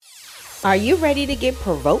Are you ready to get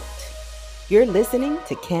provoked? You're listening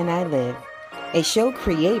to Can I Live, a show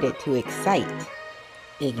created to excite,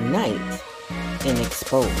 ignite, and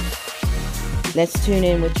expose. Let's tune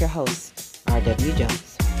in with your host, R.W.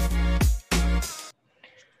 Jones.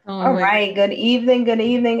 All right. Good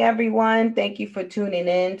evening, everyone. Thank you for tuning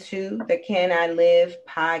in to the Can I Live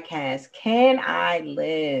podcast. Can I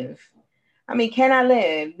live? I mean, can I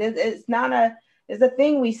live? It's a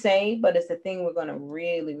thing we say, but it's a thing we're going to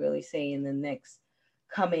really say in the next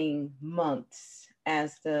coming months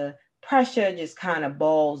as the pressure just kind of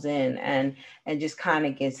balls in and just kind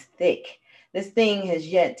of gets thick. This thing has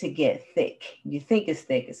yet to get thick. You think it's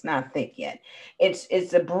thick, it's not thick yet.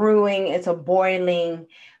 It's a brewing, it's a boiling,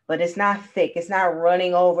 but it's not thick. It's not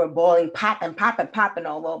running over, boiling, popping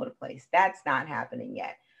all over the place. That's not happening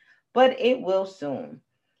yet, but it will soon.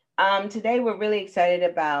 Today we're really excited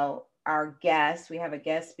about our guest. We have a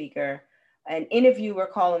guest speaker, an interview. We're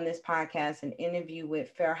calling this podcast an interview with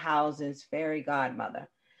Fair Housing's fairy godmother.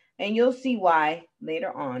 And you'll see why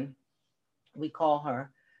later on we call her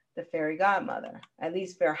the fairy godmother, at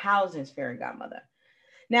least Fair Housing's fairy godmother.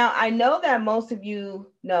 Now, I know that most of you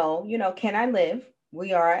know, Can I Live?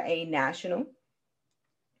 We are a national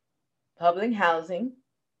public housing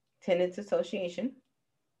tenants association.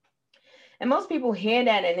 And most people hear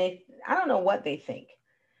that and I don't know what they think.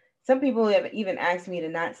 Some people have even asked me to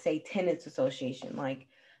not say tenants association. Like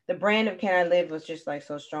the brand of Can I Live was just like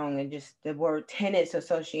so strong, and just the word tenants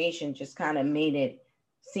association just kind of made it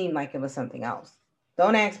seem like it was something else.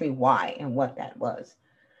 Don't ask me why and what that was.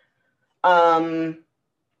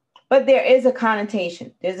 But there is a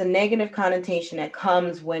connotation. There's a negative connotation that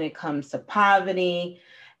comes when it comes to poverty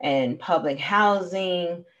and public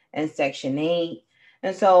housing and Section 8.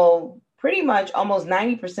 And so pretty much almost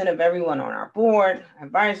 90% of everyone on our board,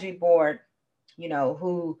 advisory board,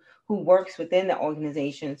 who works within the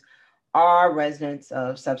organizations are residents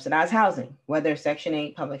of subsidized housing, whether Section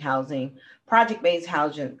 8, public housing, project-based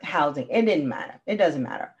housing, it didn't matter. It doesn't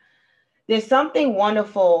matter. There's something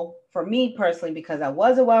wonderful for me personally, because I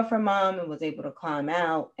was a welfare mom and was able to climb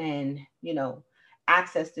out and,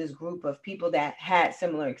 access this group of people that had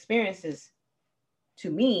similar experiences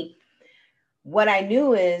to me. What I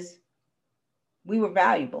knew is we were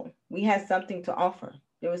valuable. We had something to offer.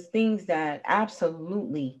 There was things that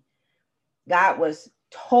absolutely God was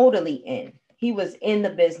totally in. He was in the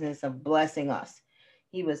business of blessing us.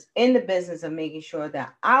 He was in the business of making sure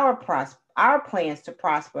that our plans to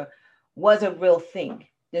prosper was a real thing.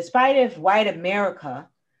 Despite if white America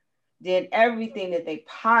did everything that they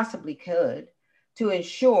possibly could to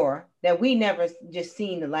ensure that we never just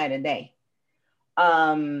seen the light of day.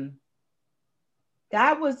 God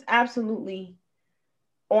was absolutely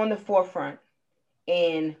on the forefront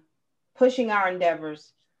in pushing our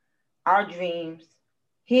endeavors, our dreams,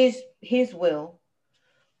 his will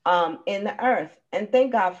in the earth. And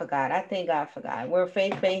thank God for God. I thank God for God. We're a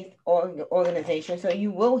faith-based organization, so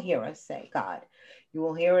you will hear us say God. You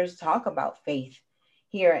will hear us talk about faith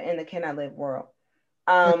here in the Can I Live world.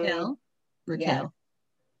 Raquel, yeah.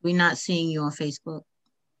 We're not seeing you on Facebook.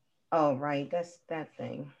 Oh, right. That's that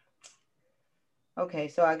thing. Okay,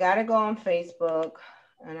 so I got to go on Facebook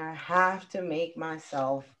and I have to make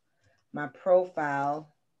myself, my profile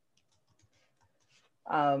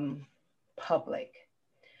public.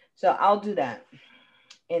 So I'll do that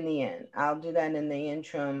in the end. I'll do that in the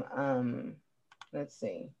interim. Let's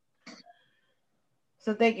see.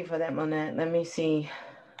 So thank you for that, Monette. Let me see.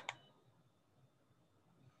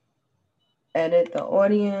 Edit the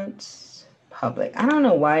audience. Public. I don't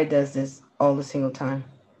know why it does this all the single time.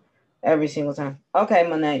 Every single time. Okay,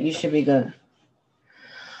 Monette, you should be good.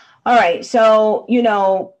 All right. So,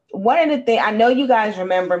 one of the things, I know you guys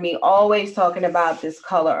remember me always talking about this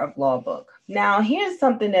color of law book. Now, here's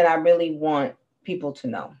something that I really want people to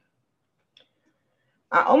know.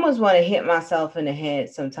 I almost want to hit myself in the head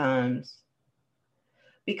sometimes,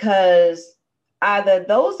 because either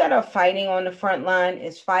those that are fighting on the front line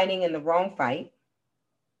is fighting in the wrong fight.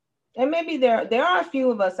 And maybe there are a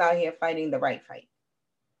few of us out here fighting the right fight.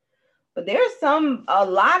 But there's a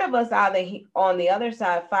lot of us out there on the other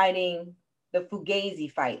side fighting the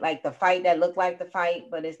fugazi fight, like the fight that looked like the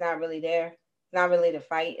fight, but it's not really there. It's not really the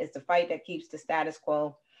fight. It's the fight that keeps the status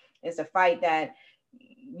quo. It's a fight that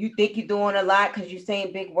you think you're doing a lot because you're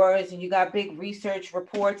saying big words and you got big research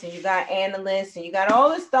reports and you got analysts and you got all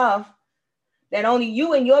this stuff that only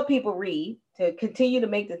you and your people read to continue to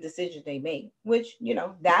make the decisions they make, which,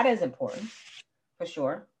 that is important for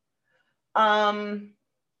sure.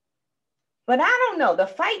 But I don't know. The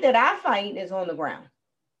fight that I fight is on the ground.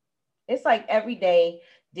 It's like every day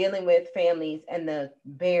dealing with families and the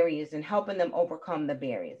barriers and helping them overcome the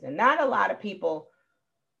barriers. And not a lot of people,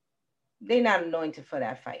 they're not anointed for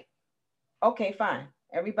that fight. Okay, fine.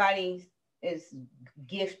 Everybody is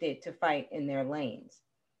gifted to fight in their lanes.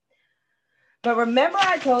 But remember,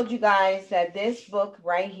 I told you guys that this book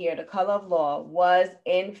right here, The Color of Law, was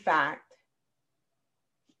in fact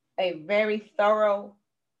a very thorough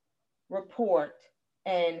report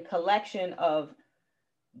and collection of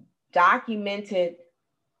documented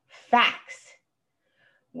facts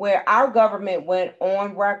where our government went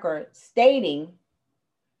on record stating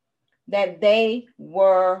that they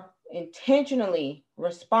were intentionally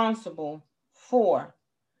responsible for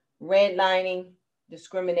redlining,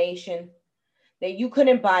 discrimination, that you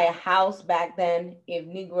couldn't buy a house back then if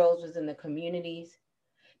Negroes was in the communities.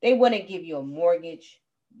 They wouldn't give you a mortgage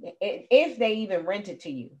if they even rented to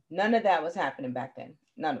you. None of that was happening back then.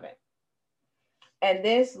 None of it. And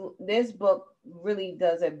this book really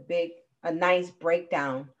does a nice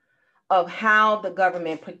breakdown of how the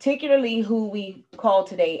government, particularly who we call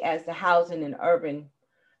today as the Housing and Urban,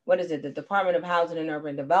 the Department of Housing and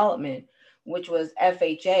Urban Development, which was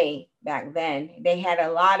FHA back then. They had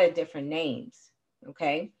a lot of different names,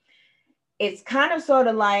 okay? It's kind of sort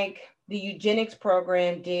of like the eugenics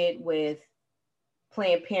program did with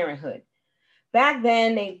Planned Parenthood. Back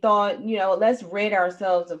then, they thought, let's rid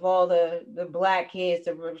ourselves of all the Black kids,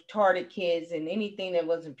 the retarded kids, and anything that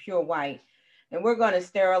wasn't pure white. And we're going to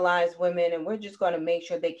sterilize women, and we're just going to make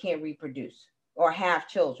sure they can't reproduce or have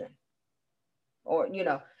children.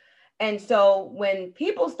 And so when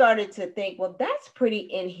people started to think, well, that's pretty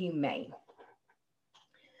inhumane.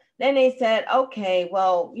 Then they said, okay,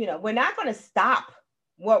 well, we're not going to stop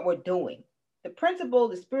what we're doing. The principle,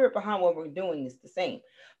 the spirit behind what we're doing is the same,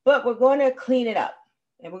 but we're going to clean it up.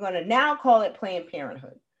 And we're going to now call it Planned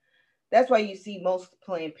Parenthood. That's why you see most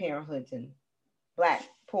Planned Parenthoods in Black,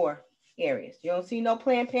 poor areas. You don't see no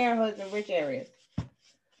Planned Parenthoods in rich areas.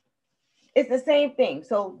 It's the same thing.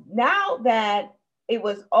 So now that it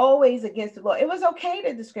was always against the law, it was okay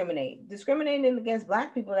to discriminate. Discriminating against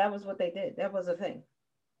Black people, that was what they did. That was a thing.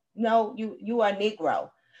 No, you are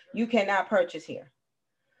Negro. You cannot purchase here.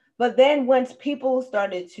 But then once people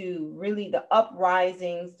started to really, the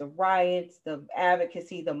uprisings, the riots, the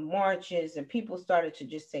advocacy, the marches, and people started to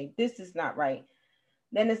just say, this is not right.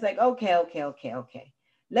 Then it's like, okay.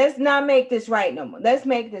 Let's not make this right no more. Let's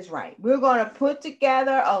make this right. We're going to put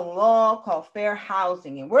together a law called fair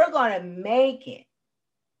housing, and we're going to make it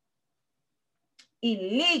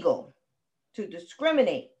illegal to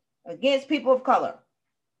discriminate against people of color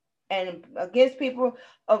and against people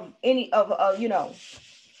of any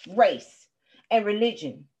race and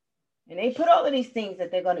religion. And they put all of these things that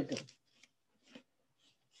they're going to do.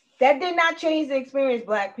 That did not change the experience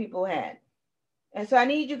Black people had. And so I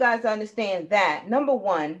need you guys to understand that. Number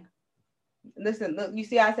one, listen, look, you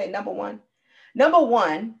see how I say number one? Number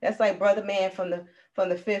one, that's like Brother Man from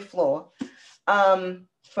the fifth floor. From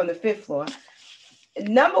the fifth floor.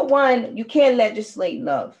 Number one, you can't legislate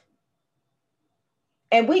love.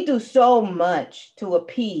 And we do so much to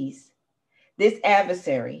appease this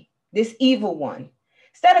adversary, this evil one.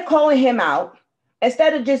 Instead of calling him out,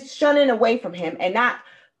 instead of just shunning away from him and not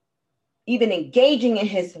even engaging in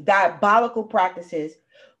his diabolical practices,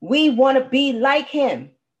 we want to be like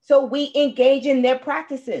him. So we engage in their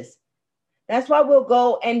practices. That's why we'll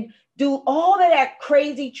go and do all of that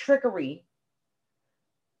crazy trickery.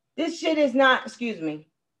 This shit is not,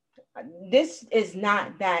 this is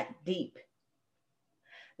not that deep.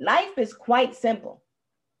 Life is quite simple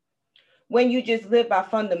when you just live by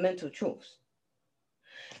fundamental truths.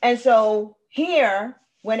 And so here,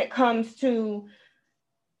 when it comes to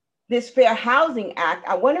this Fair Housing Act,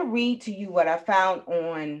 I want to read to you what I found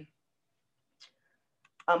on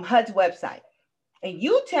HUD's website. And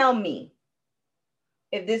you tell me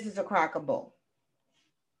if this is a crock of bull.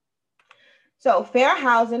 So fair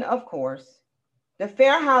housing, of course, the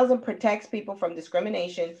fair housing protects people from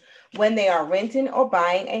discrimination when they are renting or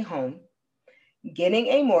buying a home, getting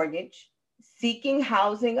a mortgage, seeking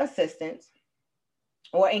housing assistance,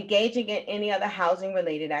 or engaging in any other housing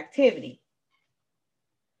related activity.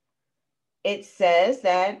 It says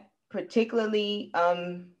that particularly,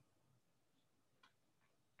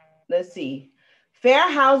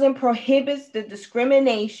 fair housing prohibits the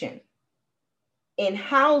discrimination in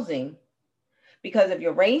housing because of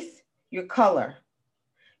your race, your color,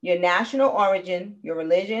 your national origin, your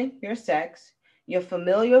religion, your sex, your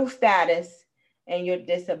familial status, and your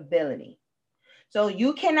disability. So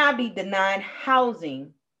you cannot be denied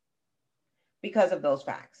housing because of those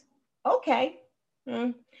facts. Okay.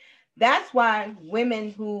 That's why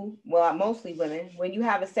women mostly women, when you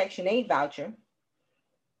have a Section 8 voucher,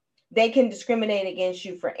 they can discriminate against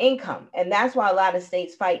you for income. And that's why a lot of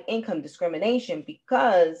states fight income discrimination,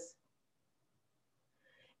 because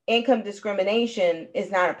income discrimination is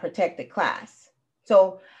not a protected class.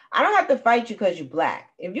 So I don't have to fight you because you're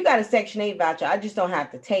Black. If you got a Section 8 voucher, I just don't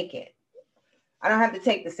have to take it. I don't have to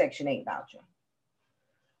take the Section 8 voucher.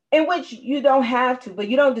 In which you don't have to, but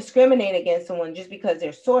you don't discriminate against someone just because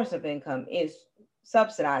their source of income is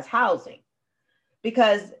subsidized housing.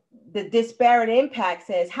 Because the disparate impact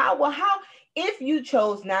says, how, if you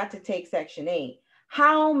chose not to take Section 8,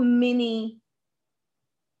 how many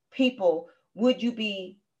people would you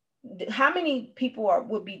be, how many people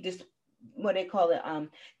would be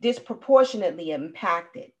disproportionately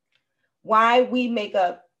impacted? Why we make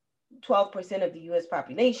up 12% of the US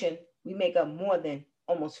population, we make up more than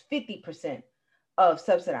almost 50% of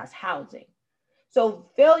subsidized housing. So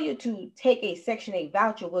failure to take a Section 8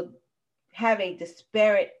 voucher will have a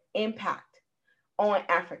disparate impact on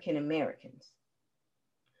African Americans.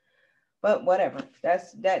 But whatever,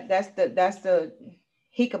 that's the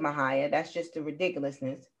hikamahaya. That's just the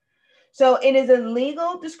ridiculousness. So it is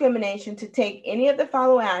illegal discrimination to take any of the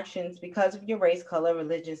following actions because of your race, color,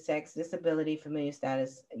 religion, sex, disability, familial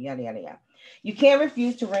status, yada, yada, yada. You can't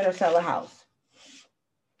refuse to rent or sell a house.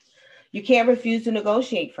 You can't refuse to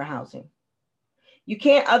negotiate for housing. You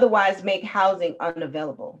can't otherwise make housing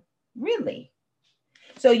unavailable. Really?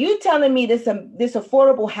 So you telling me this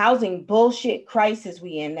affordable housing bullshit crisis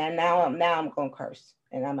we in, and now I'm going to curse,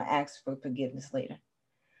 and I'm going to ask for forgiveness later.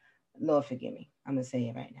 Lord, forgive me. I'm going to say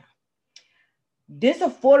it right now. This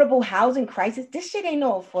affordable housing crisis, this shit ain't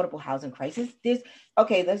no affordable housing crisis.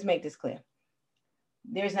 Okay, let's make this clear.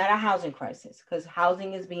 There's not a housing crisis because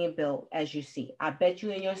housing is being built as you see. I bet you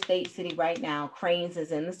in your state, city right now, cranes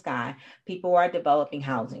is in the sky. People are developing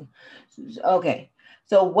housing. Okay,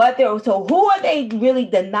 so who are they really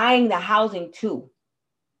denying the housing to?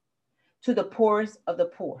 To the poorest of the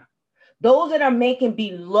poor. Those that are making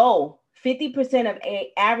below 50% of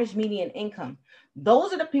average median income.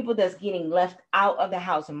 Those are the people that's getting left out of the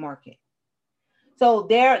housing market. So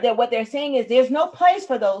what they're saying is there's no place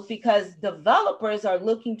for those because developers are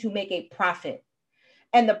looking to make a profit.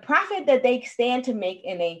 And the profit that they stand to make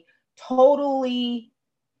in a totally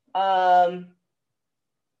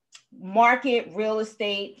market real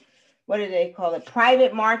estate, what do they call it?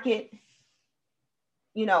 Private market,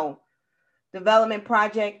 development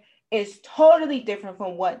project is totally different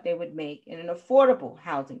from what they would make in an affordable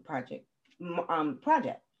housing project. And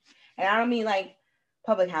I don't mean like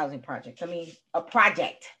public housing projects. I mean a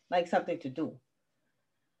project, like something to do.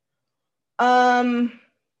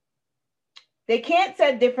 They can't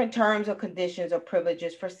set different terms or conditions or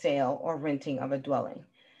privileges for sale or renting of a dwelling.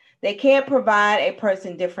 They can't provide a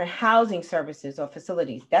person different housing services or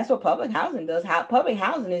facilities. That's what public housing does. Public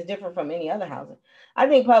housing is different from any other housing. I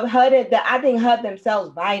think HUD themselves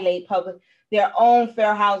violate their own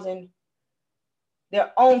fair housing.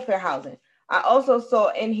 I also saw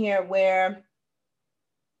in here where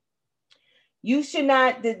you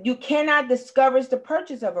cannot discourage the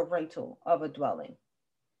purchase of a rental of a dwelling.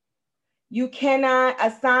 You cannot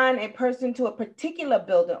assign a person to a particular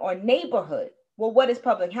building or neighborhood. Well, what is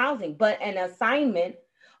public housing? But an assignment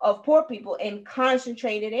of poor people in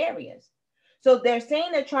concentrated areas. So they're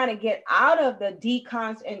saying they're trying to get out of the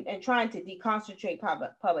and trying to deconcentrate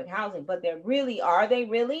public housing, but are they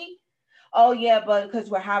really? Oh yeah, but because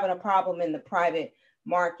we're having a problem in the private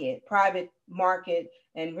market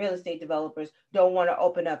and real estate developers don't want to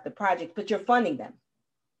open up the project, but you're funding them.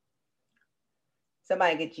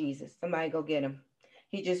 Somebody get Jesus. Somebody go get him.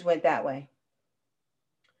 He just went that way.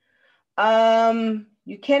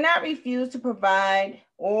 You cannot refuse to provide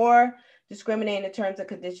or discriminate in the terms and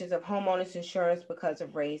conditions of homeowners insurance because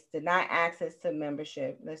of race, deny access to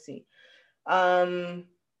membership. Let's see. There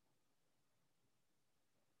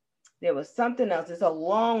was something else. It's a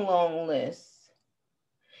long, long list.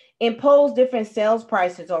 Impose different sales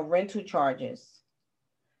prices or rental charges.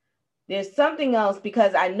 There's something else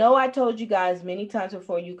because I know I told you guys many times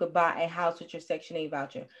before you could buy a house with your Section 8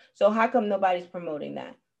 voucher. So how come nobody's promoting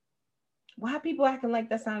that? Why are people acting like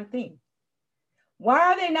that's not a thing? Why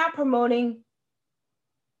are they not promoting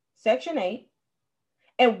Section 8?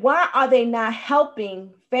 And why are they not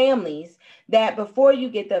helping families that before you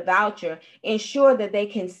get the voucher, ensure that they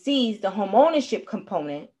can seize the home ownership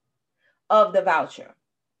component of the voucher?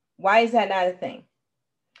 Why is that not a thing?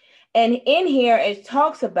 And in here, it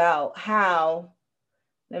talks about how,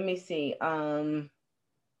 let me see,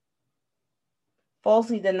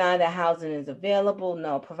 falsely deny that housing is available.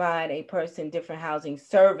 No, provide a person different housing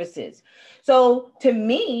services. So to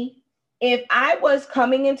me, if I was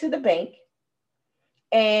coming into the bank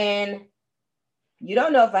and You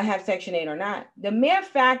don't know if I have Section 8 or not. The mere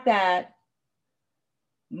fact that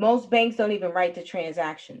most banks don't even write the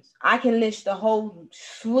transactions. I can list a whole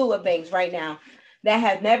slew of banks right now that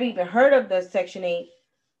have never even heard of the Section 8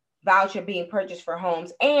 voucher being purchased for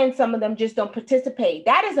homes, and some of them just don't participate.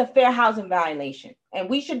 That is a fair housing violation, and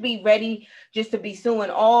we should be ready just to be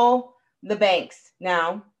suing all the banks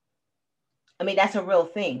now. I mean, that's a real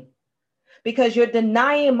thing, because you're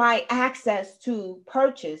denying my access to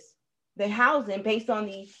purchase the housing based on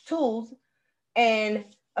these tools and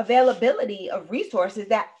availability of resources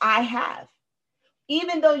that I have.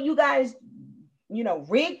 Even though you guys,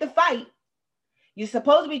 rigged the fight, you're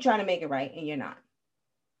supposed to be trying to make it right, and you're not.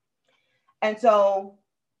 And so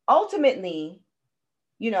ultimately,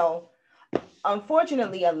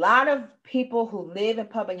 unfortunately, a lot of people who live in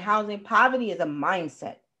public housing, poverty is a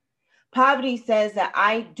mindset. Poverty says that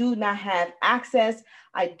I do not have access.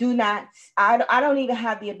 I don't even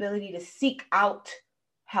have the ability to seek out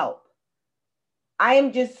help. I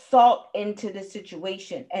am just sought into the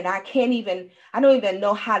situation, and I don't even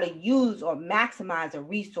know how to use or maximize a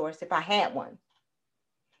resource if I had one.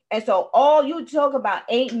 And so all you talk about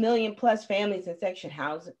 8 million plus families in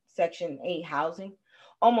Section 8 housing,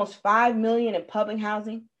 almost 5 million in public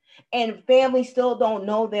housing, and families still don't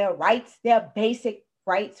know their rights, their basic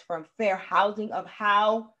rights from fair housing, of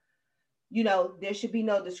how, there should be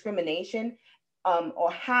no discrimination,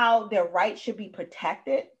 or how their rights should be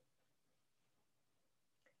protected.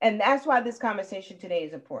 And that's why this conversation today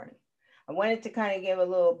is important. I wanted to kind of give a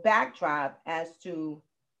little backdrop as to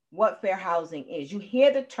what fair housing is. You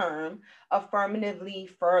hear the term affirmatively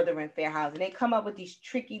furthering fair housing. They come up with these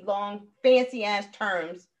tricky, long, fancy ass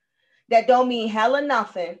terms that don't mean hell or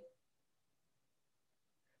nothing.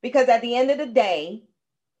 Because at the end of the day,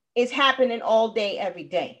 it's happening all day, every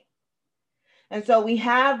day. And so we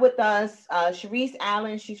have with us Charisse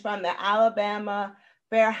Allen. She's from the Alabama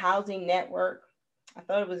Fair Housing Network. I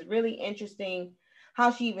thought it was really interesting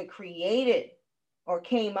how she even created or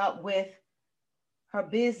came up with her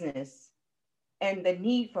business and the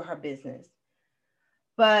need for her business.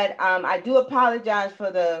 But I do apologize for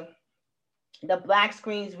the black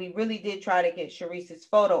screens. We really did try to get Charisse's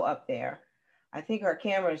photo up there. I think her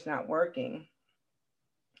camera is not working.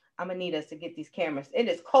 I'm gonna need us to get these cameras. It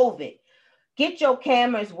is COVID. Get your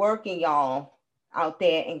cameras working, y'all, out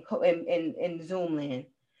there in Zoom land,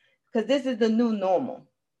 because this is the new normal.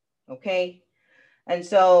 Okay, and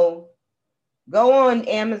so go on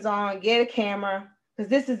Amazon, get a camera, because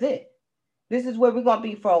this is it. This is where we're going to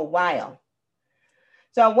be for a while.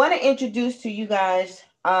 So I want to introduce to you guys,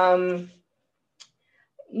 you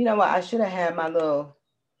know what? I should have had my little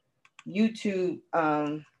YouTube,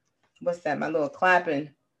 what's that? My little clapping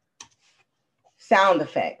sound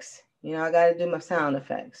effects. I got to do my sound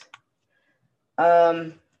effects.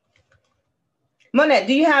 Monette,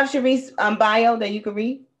 do you have Charisse bio that you can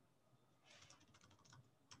read?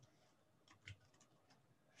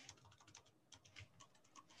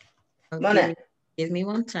 Okay, give me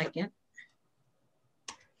 1 second.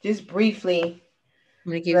 Just briefly.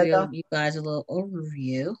 I'm going to give you guys a little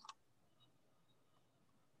overview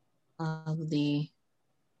of the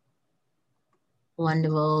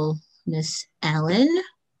wonderful Miss Allen.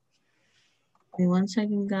 Give me 1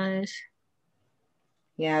 second, guys.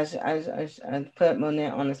 Yeah, I put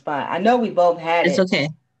Monette on the spot. I know we both had it. Okay.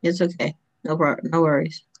 It's okay. No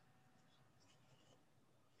worries.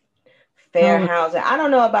 Fair housing. I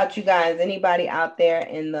don't know about you guys. Anybody out there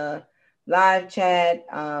in the live chat,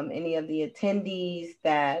 any of the attendees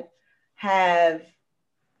that have,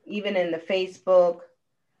 even in the Facebook,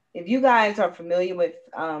 if you guys are familiar with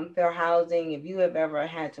fair housing, if you have ever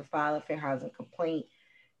had to file a fair housing complaint,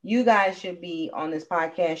 you guys should be on this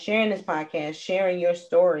podcast, sharing your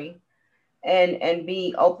story, and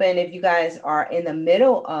be open. If you guys are in the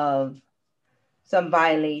middle of some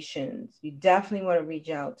violations, you definitely want to reach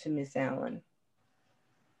out to Miss Allen.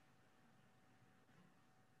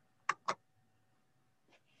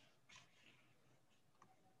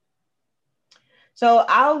 So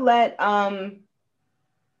I'll let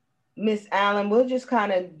Miss Allen, we'll just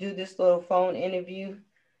kind of do this little phone interview.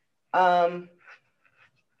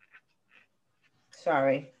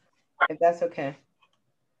 Sorry, if that's okay.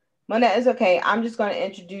 Monette, it's okay. I'm just going to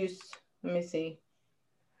introduce, let me see.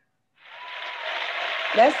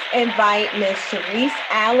 Let's invite Miss Charisse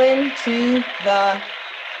Allen to the,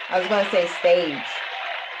 I was going to say stage.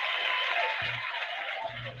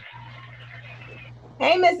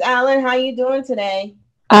 Hey, Miss Allen, how you doing today?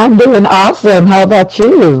 I'm doing awesome. How about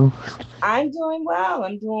you? I'm doing well.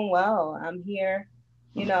 I'm here.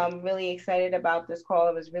 I'm really excited about this call.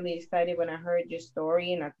 I was really excited when I heard your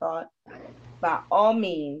story, and I thought, by all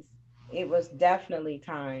means, it was definitely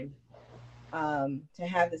time to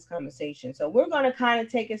have this conversation. So we're going to kind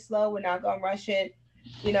of take it slow. We're not going to rush it.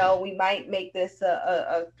 You know, we might make this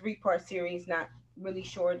a three-part series, not really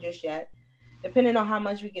sure just yet, depending on how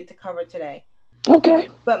much we get to cover today. Okay.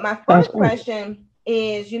 But my first question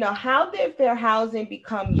is, you know, how did fair housing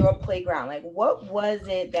become your playground? Like, what was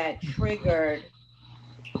it that triggered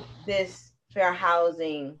this fair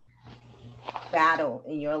housing battle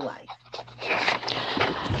in your life?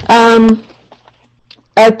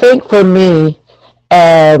 I think for me,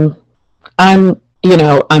 I'm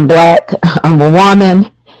Black, I'm a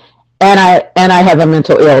woman, and I have a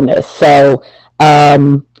mental illness. So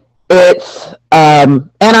I'm in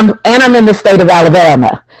the state of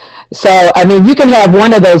Alabama. So I mean, you can have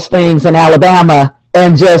one of those things in Alabama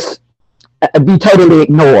and just be totally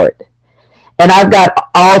ignored. And I've got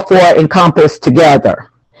all four encompassed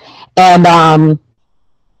together. And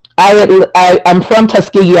I'm from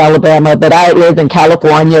Tuskegee, Alabama, but I lived in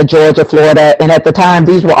California, Georgia, Florida, and at the time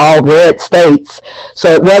these were all red states.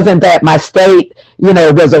 So it wasn't that my state,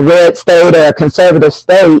 was a red state or a conservative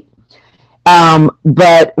state.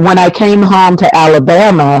 But when I came home to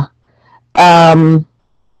Alabama,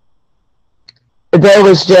 there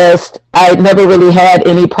was I never really had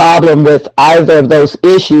any problem with either of those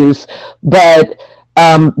issues. But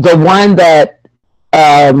the one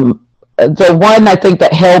I think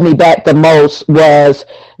that held me back the most was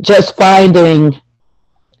just finding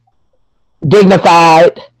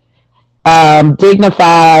dignified,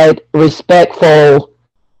 respectful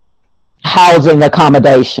housing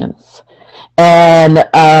accommodations. And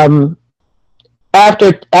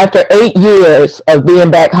after 8 years of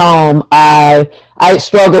being back home, I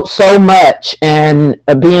struggled so much and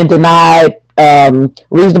being denied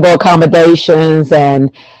reasonable accommodations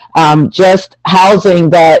and just housing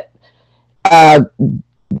that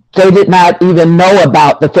they did not even know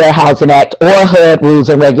about the Fair Housing Act or HUD rules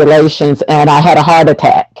and regulations, and I had a heart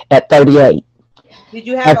attack at 38. Did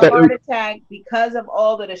you have a heart attack because of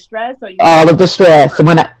all of the stress? All of the stress.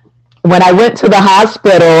 When I went to the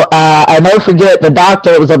hospital, I never forget the doctor.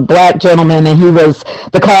 It was a Black gentleman, and he was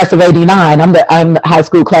the class of '89. I'm the high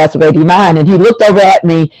school class of '89, and he looked over at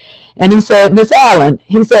me, and he said, "Miss Allen,"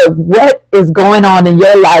 he said, "what is going on in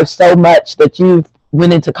your life so much that you've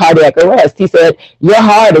went into cardiac arrest?" He said, "Your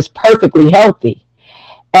heart is perfectly healthy."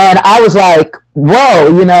 And I was like,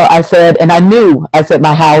 whoa, I said,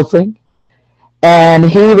 my housing. And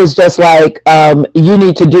he was just like, you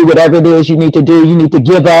need to do whatever it is you need to do. You need to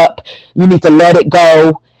give up. You need to let it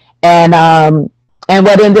go. And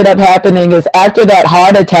what ended up happening is after that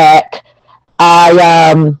heart attack,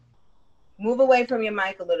 move away from your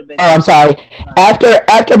mic a little bit. Oh, I'm sorry.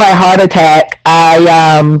 After my heart attack,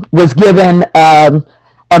 I was given a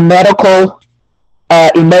medical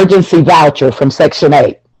emergency voucher from Section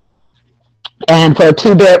 8, and for a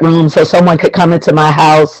 2-bedroom, so someone could come into my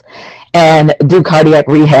house and do cardiac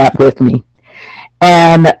rehab with me.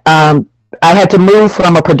 And I had to move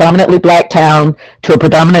from a predominantly Black town to a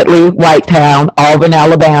predominantly white town, Auburn,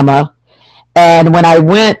 Alabama. And when I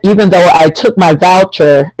went, even though I took my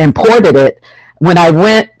voucher and ported it, when I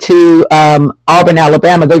went to Auburn,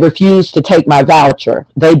 Alabama, they refused to take my voucher.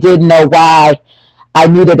 They didn't know why I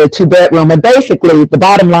needed a 2-bedroom. And basically, the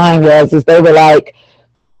bottom line is they were like,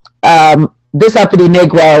 this uppity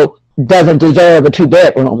Negro doesn't deserve a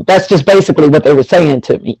 2-bedroom. That's just basically what they were saying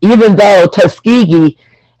to me. Even though Tuskegee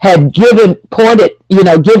had given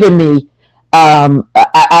me,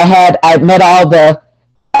 I had met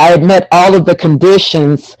all of the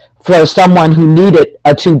conditions for someone who needed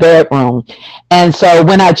a 2-bedroom. And so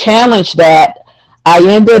when I challenged that, I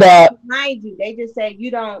ended up behind you. They just said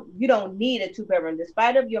you don't need a 2-bedroom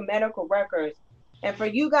despite of your medical records. And for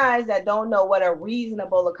you guys that don't know what a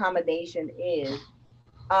reasonable accommodation is,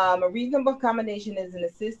 a reasonable accommodation is an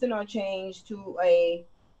assistant or change to a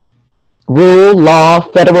rule, law,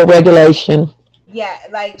 federal regulation. Yeah,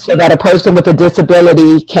 so that a person with a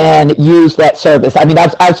disability can use that service. I mean,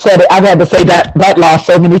 I've said it. I've had to say that law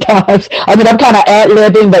so many times. I mean, I'm kind of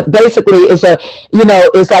ad-libbing, but basically,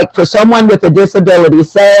 it's like for someone with a disability.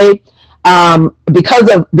 Say, because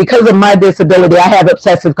of my disability, I have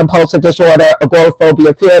obsessive compulsive disorder,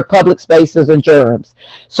 agoraphobia, fear of public spaces and germs.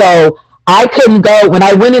 So I couldn't go when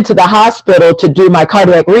I went into the hospital to do my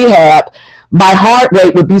cardiac rehab. My heart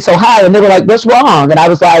rate would be so high, and they were like, "What's wrong?" And I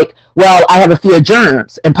was like, "Well, I have a fear of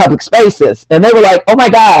germs in public spaces." And they were like, "Oh my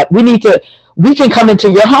God, we can come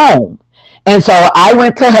into your home." And so I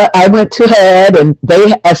went to HUD, and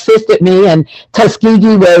they assisted me, and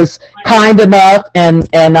Tuskegee was kind enough and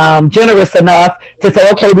generous enough to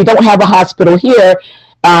say, "Okay, we don't have a hospital here."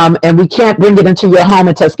 and we can't bring it into your home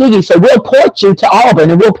in Tuskegee, so we'll port you to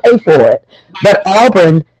Auburn and we'll pay for it. But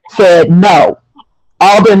Auburn said no.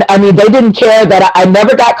 Auburn, I mean, they didn't care that I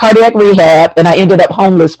never got cardiac rehab, and I ended up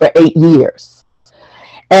homeless for 8 years.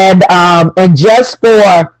 And just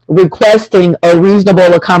for requesting a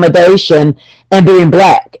reasonable accommodation and being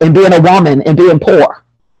Black and being a woman and being poor.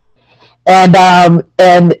 And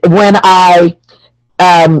when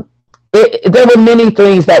there were many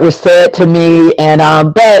things that were said to me,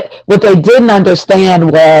 and but what they didn't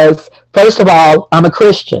understand was, first of all, I'm a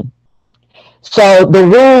Christian. So the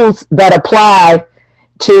rules that apply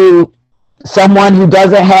to someone who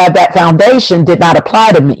doesn't have that foundation did not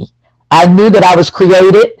apply to me. I knew that I was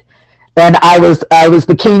created, and I was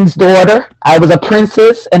the king's daughter. I was a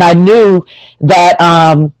princess, and I knew that,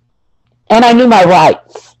 and I knew my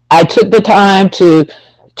rights. I took the time to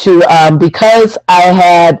because I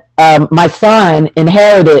had my son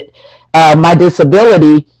inherited my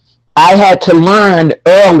disability. I had to learn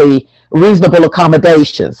early reasonable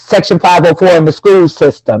accommodations, Section 504 in the school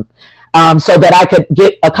system, so that I could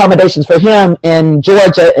get accommodations for him in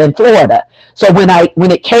Georgia and Florida. So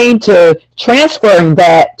when it came to transferring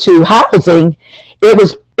that to housing, it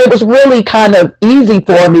was really kind of easy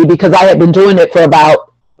for me because I had been doing it for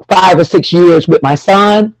about 5 or 6 years with my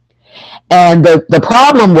son. And the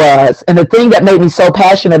problem was, and the thing that made me so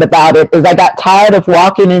passionate about it, is I got tired of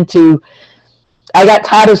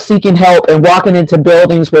seeking help and walking into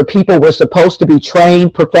buildings where people were supposed to be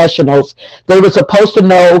trained professionals. They were supposed to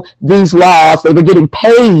know these laws. They were getting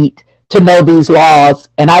paid to know these laws.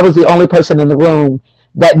 And I was the only person in the room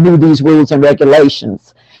that knew these rules and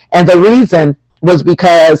regulations. And the reason was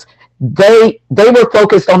because they were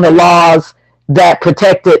focused on the laws that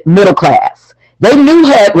protected middle class. They knew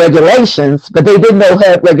had regulations, but they didn't know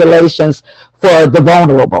had regulations for the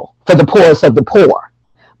vulnerable, for the poorest of the poor.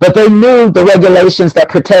 But they knew the regulations that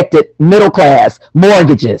protected middle class,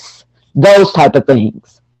 mortgages, those type of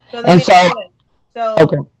things. So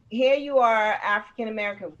okay. Here you are, African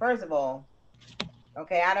American. First of all,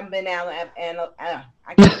 okay, I done been out and I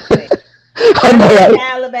can't say.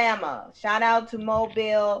 Alabama. Shout out to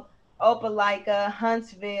Mobile, Opelika,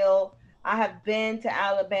 Huntsville. I have been to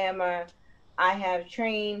Alabama. I have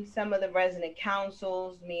trained some of the resident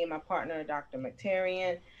councils, me and my partner, Dr.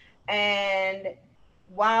 McTarian. And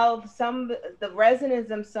while the residents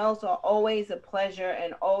themselves are always a pleasure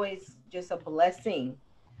and always just a blessing,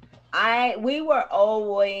 we were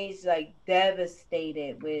always like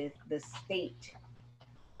devastated with the state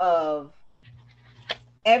of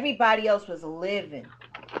everybody else was living,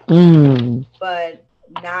 but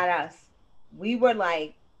not us. We were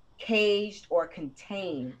like caged or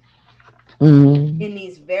contained in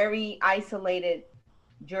these very isolated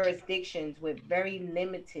jurisdictions with very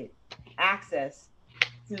limited access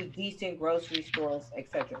to decent grocery stores,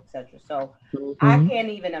 etc., etc. So I can't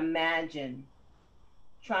even imagine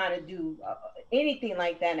trying to do anything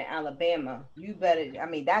like that in Alabama. You better, I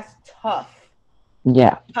mean, that's tough.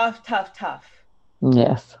 Yeah. Tough.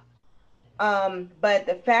 Yes. But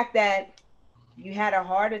the fact that you had a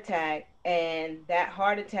heart attack and that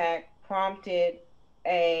heart attack prompted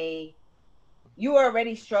you were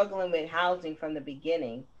already struggling with housing from the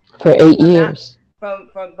beginning. For 8 years. From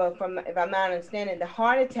if I'm not understanding, the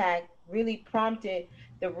heart attack really prompted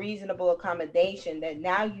the reasonable accommodation that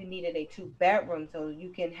now you needed a 2-bedroom so you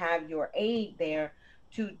can have your aide there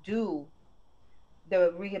to do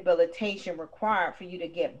the rehabilitation required for you to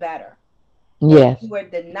get better. Yes. You were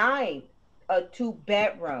denied a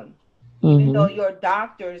 2-bedroom, even though your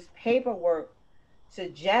doctor's paperwork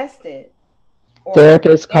suggested, or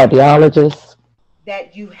therapists, cardiologists,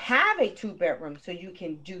 that you have a 2-bedroom so you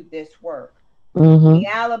can do this work. The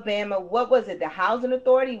Alabama, what was it? The Housing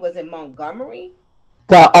Authority? Was it Montgomery?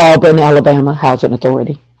 The Auburn, Alabama Housing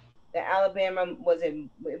Authority. The Alabama, was it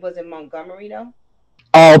in Montgomery though?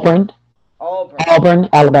 Auburn,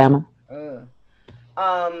 Alabama.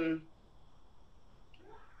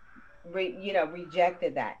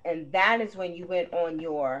 Rejected that. And that is when you went on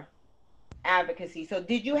your advocacy. So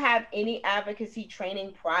did you have any advocacy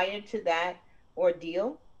training prior to that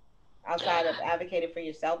ordeal outside of advocating for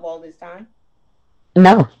yourself all this time?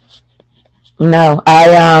 No.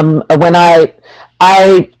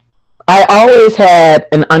 I always had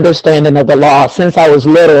an understanding of the law since I was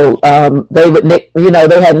little.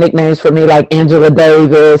 They had nicknames for me like Angela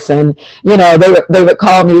Davis, and they would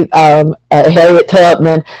call me Harriet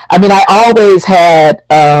Tubman. I mean, I always had.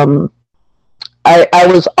 I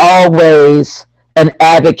was always an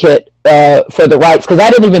advocate for the rights, because I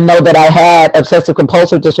didn't even know that I had obsessive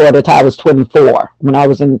compulsive disorder until I was 24, when I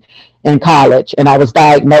was in in college, and I was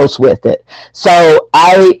diagnosed with it. So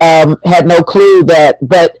I had no clue that,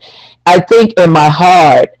 but I think in my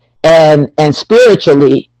heart and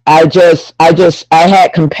spiritually, I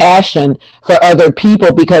had compassion for other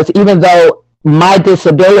people, because even though my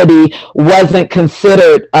disability wasn't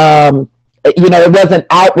considered, it wasn't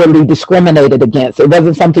outwardly discriminated against. It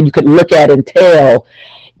wasn't something you could look at and tell.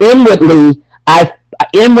 Inwardly, I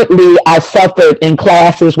suffered in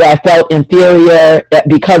classes where I felt inferior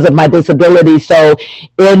because of my disability. So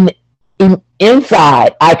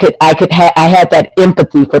inside, I had that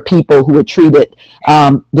empathy for people who were treated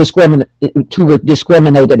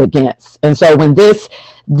discriminated against. And so when this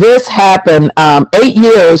happened, 8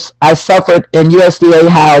 years I suffered in USDA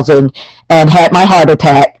housing and had my heart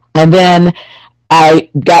attack, and then I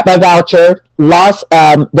got my voucher, lost.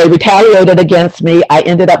 They retaliated against me. I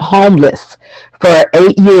ended up homeless for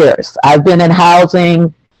 8 years. I've been in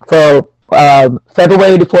housing for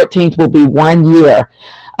February the 14th will be 1 year.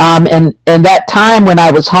 And that time when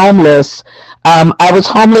I was homeless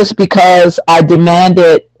because I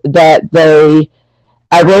demanded that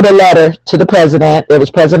I wrote a letter to the president. It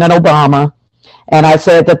was President Obama. And I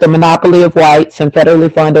said that the monopoly of whites and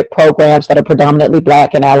federally funded programs that are predominantly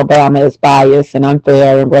Black in Alabama is biased and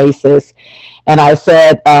unfair and racist. And I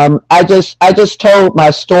said, I just told my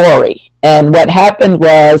story. And what happened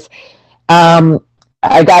was, I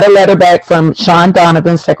got a letter back from Sean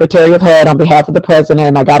Donovan, Secretary of HUD, on behalf of the president.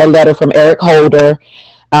 And I got a letter from Eric Holder,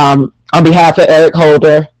 on behalf of Eric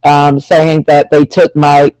Holder, saying that they took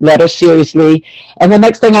my letter seriously. And the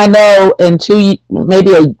next thing I know, in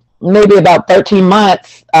maybe about 13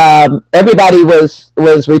 months, everybody was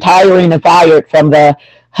retiring and fired from the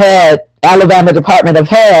HUD, Alabama Department of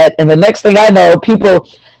HUD. And the next thing I know,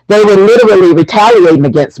 they were literally retaliating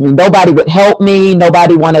against me. Nobody would help me.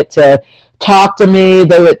 Nobody wanted to talk to me.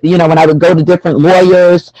 They would, when I would go to different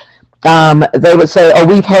lawyers, they would say, "Oh,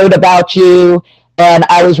 we've heard about you." And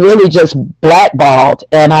I was really just blackballed.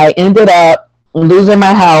 And I ended up losing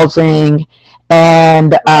my housing.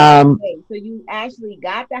 And so you actually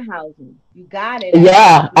got the housing. You got it.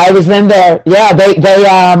 Yeah, I was in there. Yeah, they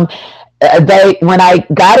when I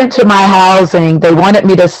got into my housing, they wanted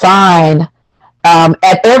me to sign.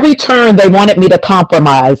 At every turn, they wanted me to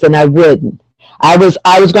compromise, and I wouldn't. I was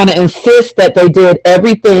going to insist that they did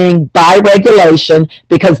everything by regulation,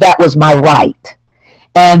 because that was my right.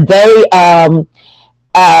 And they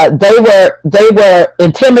were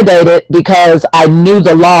intimidated because I knew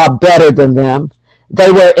the law better than them.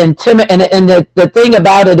 They were intimidated. And the thing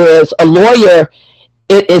about it is, a lawyer,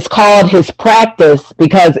 it is called his practice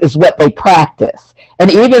because it's what they practice. And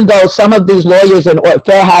even though some of these lawyers and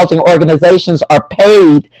fair housing organizations are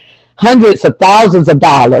paid hundreds of thousands of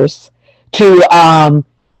dollars to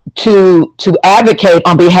advocate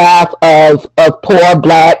on behalf of poor,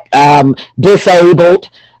 Black, disabled,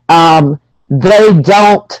 they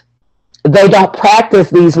don't practice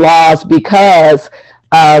these laws because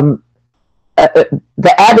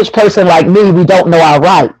the average person like me, we don't know our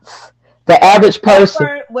rights. The average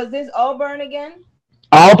person. Was this Auburn again?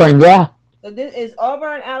 Auburn, yeah. So this is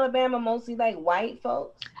Auburn, Alabama, mostly like white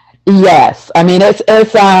folks? Yes. I mean, put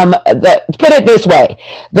it this way.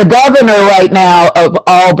 The governor right now of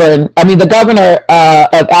Auburn, the governor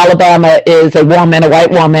of Alabama is a white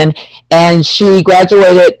woman, and she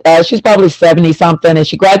graduated, she's probably 70 something, and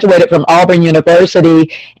she graduated from Auburn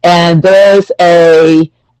University. And there's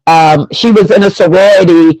she was in a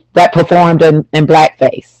sorority that performed in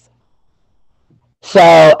blackface.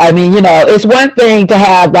 So, it's one thing to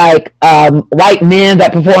have white men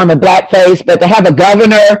that perform in blackface, but to have a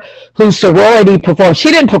governor whose sorority performed,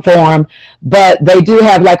 she didn't perform, but they do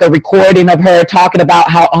have a recording of her talking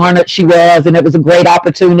about how honored she was, and it was a great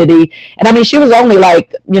opportunity. And she was only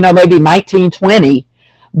maybe 19, 20,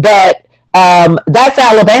 but that's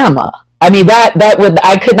Alabama. I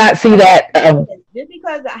could not see that. Just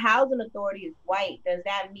because the housing authority is white, does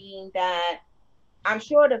that mean that I'm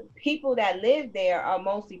sure the people that live there are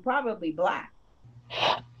mostly probably Black?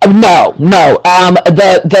 No.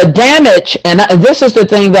 The damage, and this is the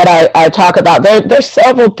thing that I talk about. There's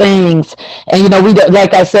several things, and we,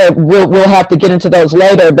 like I said, we'll have to get into those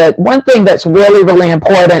later. But one thing that's really, really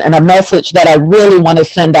important, and a message that I really want to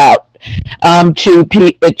send out to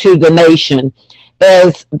the nation,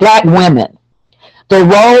 is Black women. The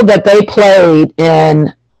role that they played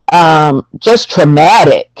in just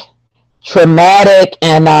traumatic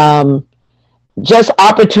and just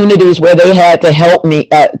opportunities where they had to help me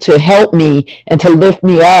and to lift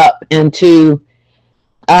me up and to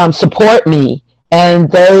support me. And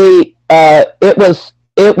it was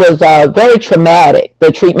very traumatic, the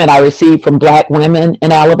treatment I received from Black women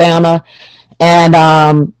in Alabama. And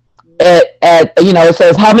it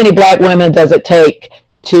says, how many Black women does it take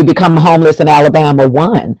to become homeless in Alabama?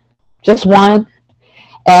 One, just one.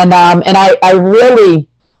 And I really,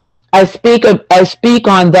 I speak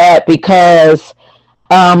on that because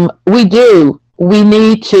we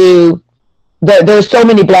need to. There's so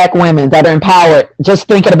many Black women that are empowered. Just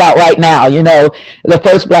thinking about right now, the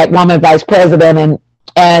first Black woman vice president,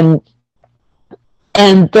 and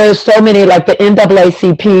there's so many, like the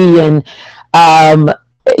NAACP, and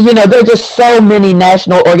there's just so many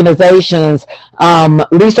national organizations.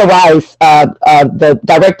 Lisa Rice, the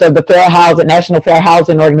director of the National Fair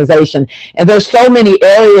Housing Organization, and there's so many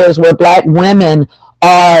areas where Black women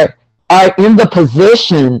are in the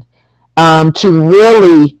position to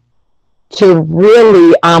really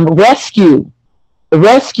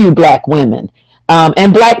rescue Black women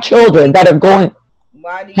and Black children that are going.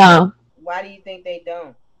 Why do you think they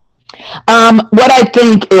don't? What I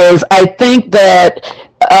think is, I think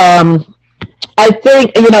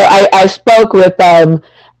I spoke with our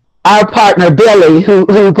partner Billy,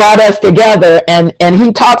 who brought us together, and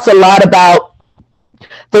he talks a lot about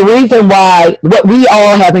the reason why. What we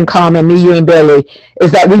all have in common, me, you, and Billy,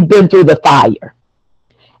 is that we've been through the fire.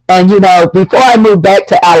 And before I moved back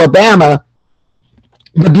to Alabama,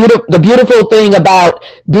 the beautiful thing about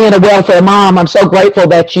being a welfare mom, I'm so grateful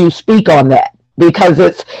that you speak on that, because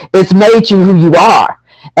it's made you who you are.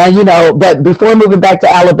 And but before moving back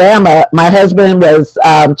to Alabama, my husband was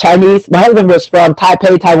Chinese. My husband was from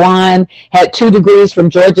Taipei, Taiwan, had 2 degrees from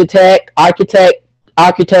Georgia Tech,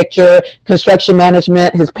 architecture, construction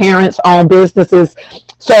management. His parents owned businesses.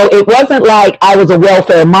 So it wasn't like I was a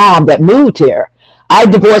welfare mom that moved here. I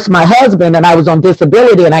divorced my husband and I was on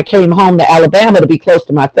disability, and I came home to Alabama to be close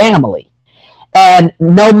to my family. And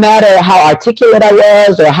no matter how articulate I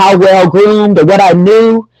was or how well groomed or what I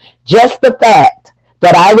knew, just the fact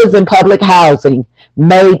that I was in public housing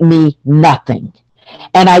made me nothing.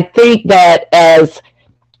 And I think that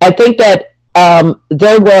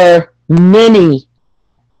there were many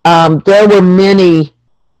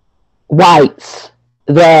whites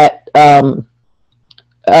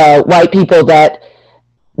white people that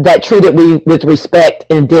treated me with respect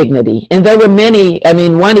and dignity. And there were many,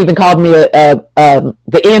 one even called me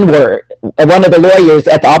the N-word. One of the lawyers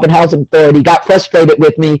at the Auburn Housing Authority got frustrated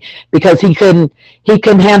with me because he couldn't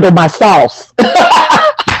handle my sauce. I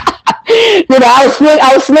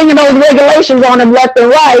was slinging those regulations on him left and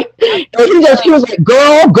right. And he was like,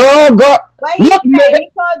 girl. Wait, he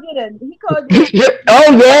called you.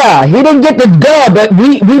 Oh yeah, he didn't get the dub, but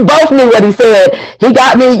we both knew what he said. He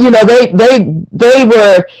got me.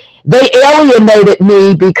 They alienated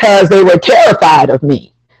me because they were terrified of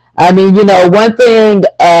me. One thing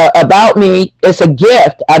about me, it's a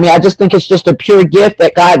gift. I just think it's just a pure gift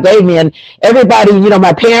that God gave me. And everybody,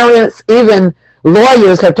 my parents, even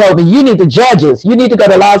lawyers have told me, you need the judges, you need to go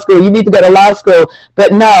to law school,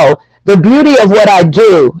 But no, the beauty of what I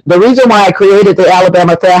do, the reason why I created the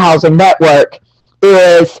Alabama Fair Housing Network,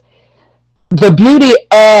 is the beauty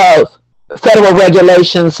of federal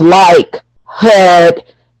regulations like HUD,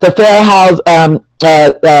 the Fair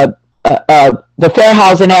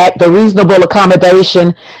Housing Act, the reasonable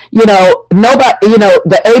accommodation,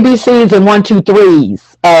 the ABCs and 1, 2,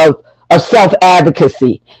 3s of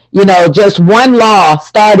self-advocacy. Just one law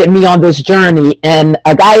started me on this journey. And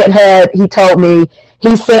a guy at HUD, he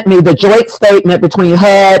sent me the joint statement between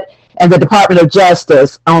HUD and the Department of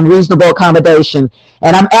Justice on reasonable accommodation.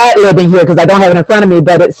 And I'm ad-libbing here because I don't have it in front of me,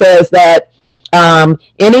 but it says that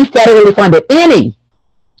any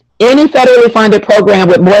federally funded program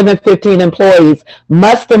with more than 15 employees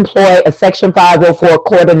must employ a Section 504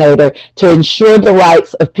 coordinator to ensure the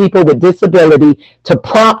rights of people with disability to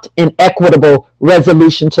prompt and equitable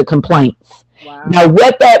resolution to complaints. Wow. Now,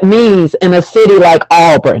 what that means in a city like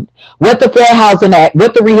Auburn, what the Fair Housing Act,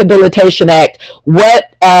 what the Rehabilitation Act,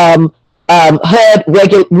 what HUD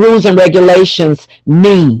rules and regulations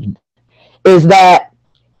mean, is that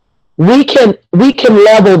we can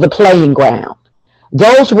level the playing ground.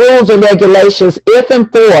 Those rules and regulations, if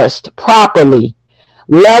enforced properly,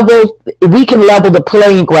 we can level the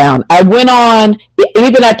playing ground. I went on,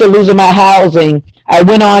 even after losing my housing, I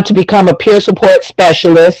went on to become a peer support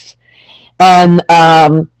specialist. And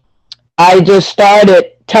I just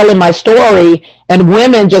started telling my story, and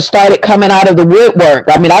women just started coming out of the woodwork.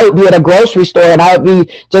 I would be at a grocery store and I would be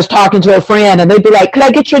just talking to a friend, and they'd be like, "Could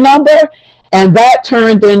I get your number?" And that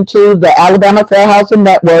turned into the Alabama Fair Housing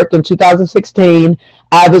Network in 2016.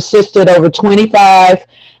 I've assisted over 25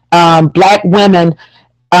 Black women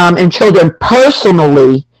and children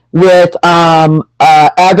personally with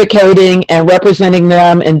advocating and representing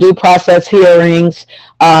them in due process hearings,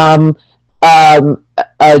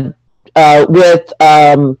 with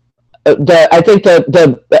I think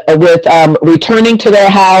the with returning to their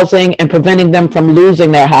housing and preventing them from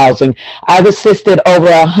losing their housing. I've assisted over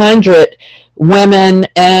 100 women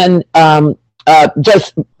and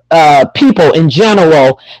just people in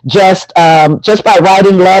general, just by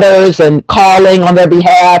writing letters and calling on their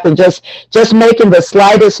behalf, and just making the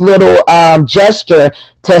slightest little gesture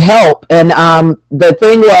to help. And the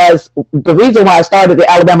thing was, the reason why I started the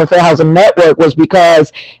Alabama Fair Housing Network was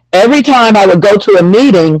because every time I would go to a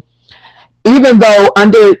meeting, even though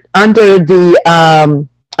under the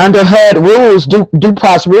under HUD rules, due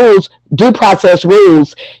process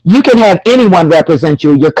rules, you can have anyone represent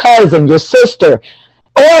you, your cousin, your sister,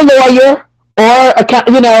 or a lawyer, or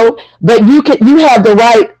but you have the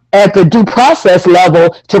right at the due process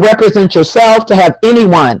level to represent yourself, to have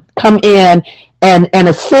anyone come in and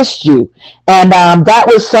assist you. And that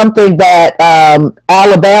was something that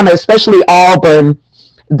Alabama, especially Auburn,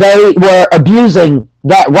 they were abusing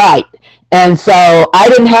that right. And so I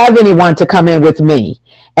didn't have anyone to come in with me.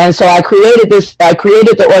 And so I created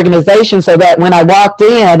the organization so that when I walked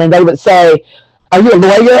in and they would say, "Are you a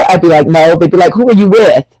lawyer?" I'd be like, "No." They'd be like, "Who are you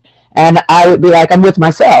with?" And I would be like, "I'm with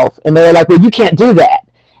myself." And they were like, "Well, you can't do that."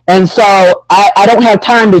 And so I don't have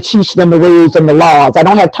time to teach them the rules and the laws. I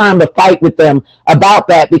don't have time to fight with them about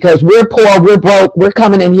that, because we're poor, we're broke, we're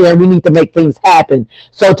coming in here and we need to make things happen.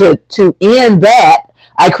 So to end that,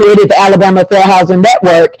 I created the Alabama Fair Housing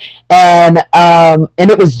Network, and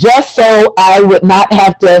it was just so I would not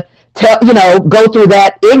have to go through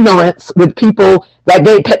that ignorance with people that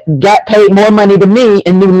got paid more money than me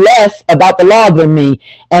and knew less about the law than me.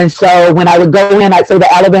 And so when I would go in, I'd say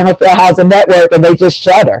the Alabama Fair Housing Network, and they just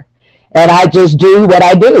shudder, and I just do what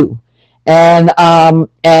I do. And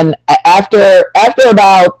after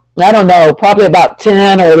about, I don't know, probably about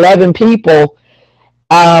 10 or 11 people,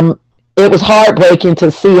 it was heartbreaking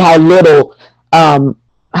to see how little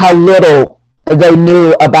they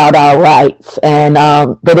knew about our rights. And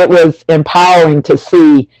but it was empowering to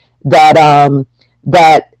see that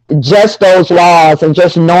that just those laws, and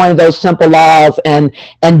just knowing those simple laws, and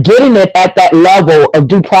getting it at that level of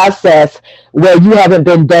due process where you haven't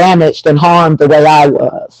been damaged and harmed the way I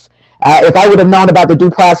was. If I would have known about the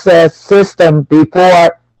due process system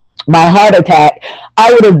before my heart attack,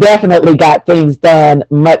 I would have definitely got things done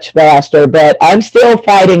much faster. But I'm still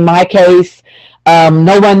fighting my case.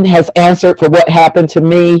 No one has answered for what happened to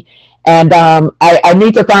me. And I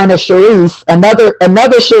need to find a Charisse, another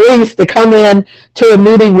Charisse, to come in to a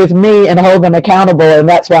meeting with me and hold them accountable. And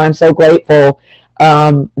that's why I'm so grateful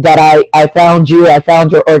that I found you. I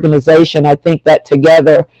found your organization. I think that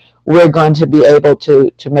together we're going to be able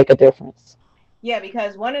to make a difference. Yeah,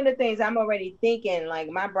 because one of the things I'm already thinking, like,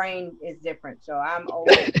 my brain is different. So I'm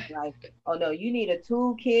always like, oh no, you need a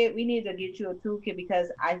toolkit. We need to get you a toolkit, because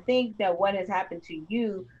I think that what has happened to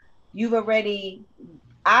you, you've already,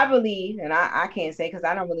 I believe, and I can't say because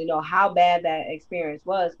I don't really know how bad that experience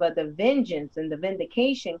was, but the vengeance and the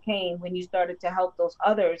vindication came when you started to help those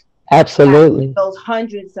others. Absolutely. Those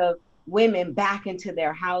hundreds of women back into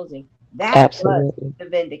their housing. That Absolutely. was the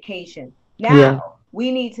vindication. Now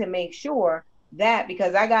we need to make sure that,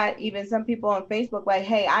 because I got even some people on Facebook like,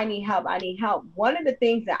 hey, I need help. One of the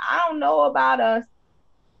things that I don't know about us,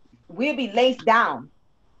 we'll be laced down.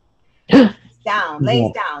 Laced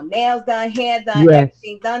down, nails done, hair done,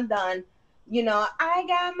 everything done. I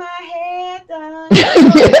got my hair done.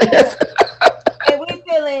 And we're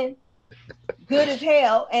feeling good as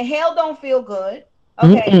hell, and hell don't feel good.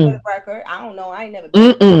 Okay, for the record, I don't know. I ain't never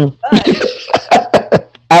been, but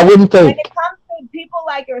I wouldn't think. When it comes to people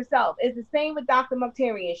like yourself, it's the same with Dr.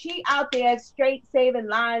 Mukhtarian. She out there straight saving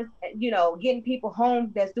lives, getting people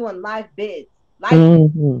home that's doing life bids.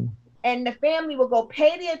 And the family will go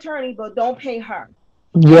pay the attorney, but don't pay her.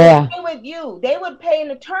 Yeah. And with you, they would pay an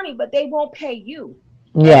attorney, but they won't pay you.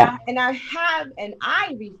 Yeah. And I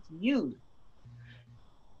refuse.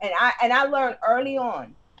 And I learned early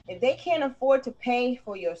on, if they can't afford to pay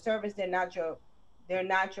for your service, they're not your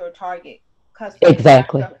target customer.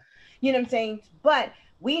 Exactly. You know what I'm saying? But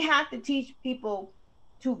we have to teach people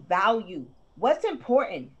to value what's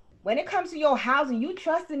important. When it comes to your housing, you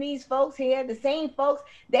trusting these folks here, the same folks,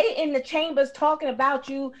 they in the chambers talking about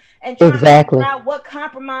you and trying to figure out what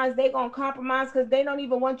compromise they're going to compromise, because they don't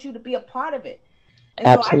even want you to be a part of it. And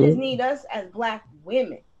so I just need us as Black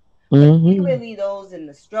women, particularly those in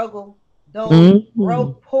the struggle, those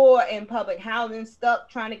broke, poor, in public housing, stuck,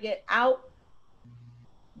 trying to get out.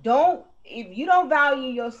 If you don't value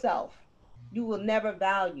yourself, you will never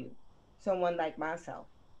value someone like myself.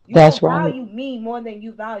 You will value me more than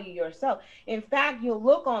you value yourself. In fact, you'll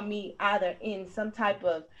look on me either in some type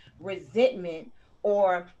of resentment,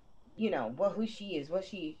 or who she is, what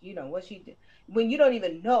she did, when you don't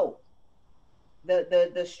even know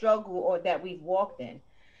the struggle or that we've walked in.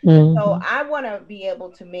 So Hmm. I want to be able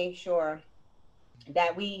to make sure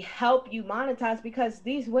that we help you monetize, because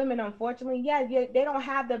these women, unfortunately, they don't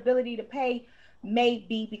have the ability to pay,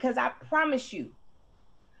 maybe, because I promise you,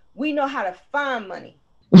 we know how to find money.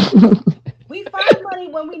 We find money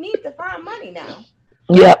when we need to find money now.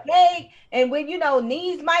 We Yep. beg, and when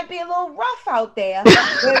knees might be a little rough out there.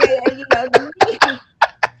 The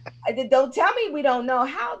knees, don't tell me we don't know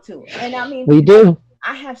how to. And I mean, We because do.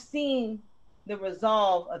 I have seen the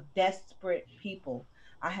resolve of desperate people.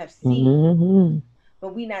 I have seen, Hmm.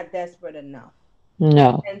 but we're not desperate enough.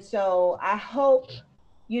 No. And so I hope,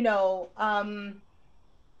 you know, um,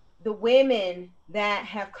 the women that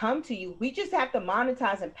have come to you, we just have to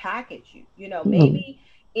monetize and package you. Mm. Maybe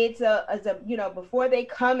it's before they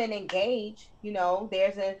come and engage,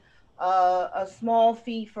 there's a small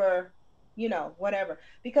fee for, whatever,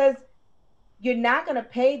 because you're not going to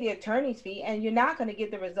pay the attorney's fee, and you're not going to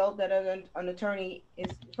get the result that an attorney is.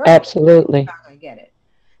 First of all, Absolutely. not going to get it.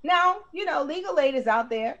 Now, legal aid is out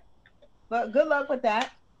there, but good luck with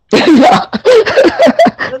that. Yeah.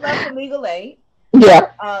 Good luck with legal aid.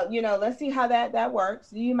 Yeah. Let's see how that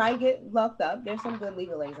works. You might get lucked up. There's some good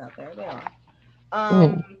legal aids out there. There are. Um,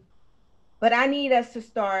 Mm. but I need us to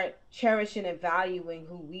start cherishing and valuing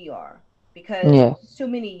who we are, because Yes. too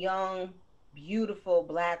many young, beautiful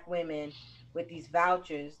Black women with these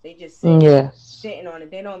vouchers, they just Yes. sitting on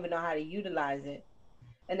it. They don't even know how to utilize it.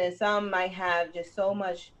 And then some might have just so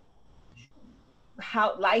much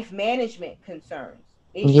how life management concerns,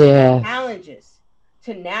 issues, Yes. challenges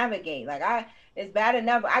to navigate. Like, it's bad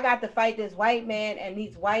enough I got to fight this white man and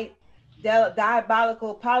these white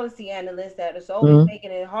diabolical policy analysts that is always Mm-hmm.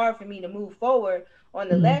 making it hard for me to move forward on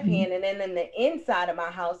the left Mm-hmm. hand, and then in the inside of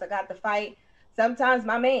my house I got to fight sometimes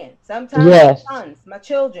my man, sometimes my Yes. sons, my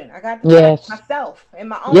children. I got to fight Yes. myself and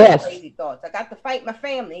my own Yes. crazy thoughts. I got to fight my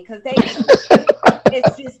family because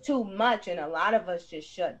it's just too much, and a lot of us just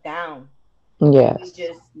shut down. We Yes.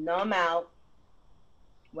 just numb out,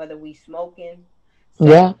 whether we smoking,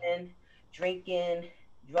 Yeah. sexing, drinking,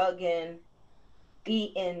 drugging,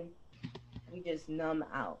 eating. We just numb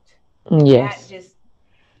out, and that Yes. just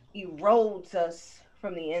erodes us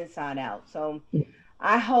from the inside out. So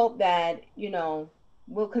I hope that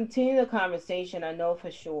we'll continue the conversation. I know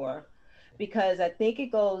for sure, because I think it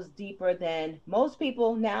goes deeper than most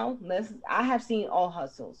people now. I have seen all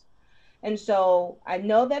hustles. And so I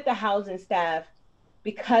know that the housing staff,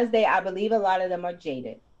 because I believe a lot of them are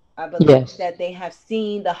jaded. I believe Yes. that they have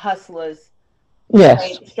seen the hustlers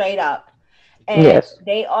Yes. straight up, and Yes.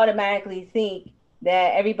 they automatically think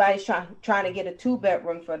that everybody's trying to get a 2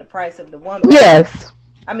 bedroom for the price of the 1 bedroom. Yes.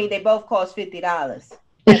 I mean, they both cost $50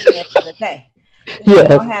 at the end of the day. If you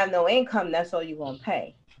don't Yes. have no income, that's all you're gonna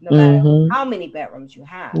pay, no matter Mm-hmm. how many bedrooms you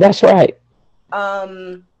have. That's right.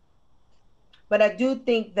 Um, but I do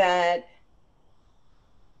think that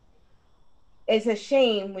it's a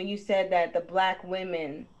shame when you said that the Black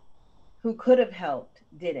women who could have helped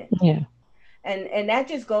didn't. Yeah. And that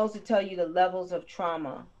just goes to tell you the levels of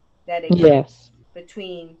trauma that exist Yes.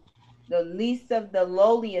 between the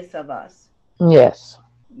lowliest of us, Yes.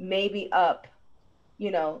 maybe up,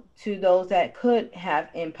 to those that could have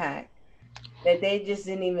impact, that they just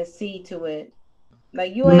didn't even see to it.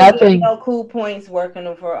 Like, you ain't getting Nothing. no cool points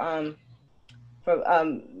working for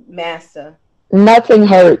master. Nothing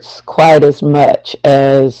hurts quite as much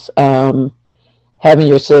as having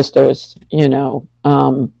your sisters.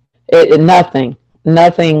 Nothing.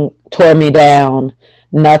 Nothing tore me down.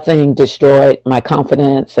 Nothing destroyed my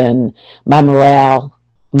confidence and my morale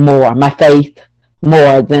more, my faith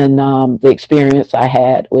more than the experience I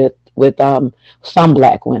had with some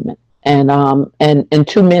Black women, and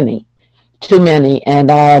too many,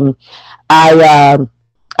 and I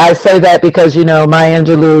I say that because Maya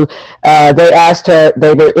Angelou, they asked her,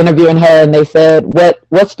 they were interviewing her, and they said,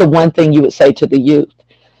 what's the one thing you would say to the youth?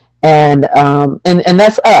 And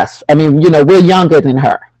that's us. I mean, we're younger than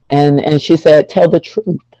her, and she said, tell the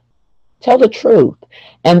truth, tell the truth,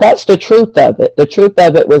 and that's the truth of it. The truth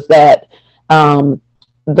of it was that um,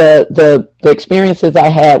 the experiences I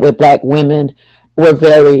had with Black women were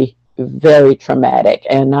very, very traumatic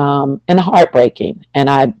and heartbreaking, and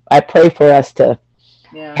I pray for us to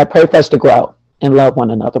Yeah. I pray for us to grow and love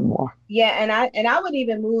one another more. Yeah, and I would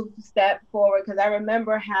even move a step forward, because I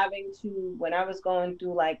remember having to, when I was going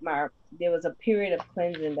through, like, there was a period of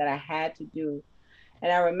cleansing that I had to do.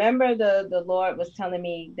 And I remember the Lord was telling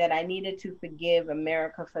me that I needed to forgive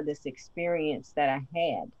America for this experience that I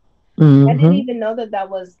had. I didn't Mm-hmm. even know that that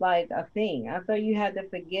was like a thing. I thought you had to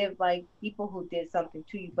forgive like people who did something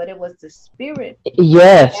to you, but it was the spirit that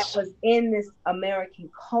Yes. was in this American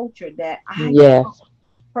culture that I Yes.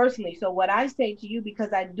 personally. So what I say to you,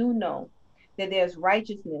 because I do know that there's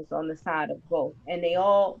righteousness on the side of both, and they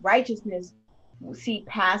all righteousness see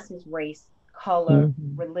passes race, color,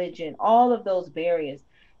 Mm-hmm. religion, all of those barriers.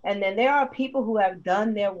 And then there are people who have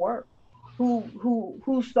done their work,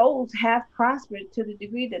 whose souls have prospered to the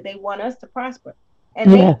degree that they want us to prosper.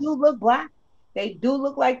 And they do Yes. look black. They do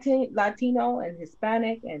look like Latino and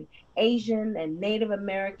Hispanic and Asian and Native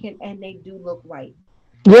American, and they do look white.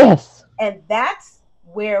 Yes. And that's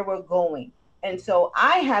where we're going. And so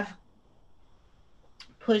I have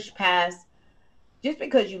pushed past, just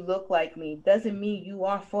because you look like me doesn't mean you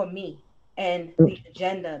are for me and the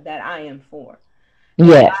agenda that I am for. And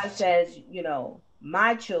God Yes. says,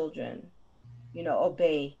 my children,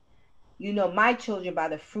 obey, my children by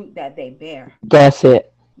the fruit that they bear, That's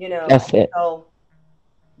it. you know. That's it. So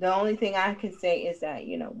the only thing I can say is that,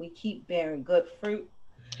 we keep bearing good fruit,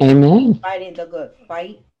 Amen. fighting the good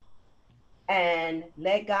fight, and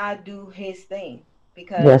let God do his thing,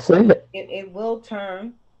 because That's it. it will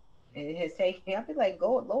turn. And it has taken me. I'll be like,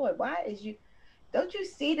 "Go, Lord, why is you? Don't you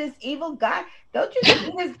see this evil guy? Don't you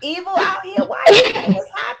see this evil out here? Why are you letting this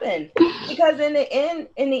happen?" Because in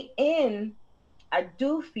the end, I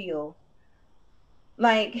do feel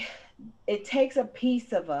like it takes a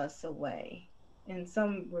piece of us away in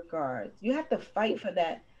some regards. You have to fight for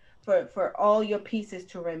that, for all your pieces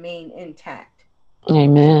to remain intact.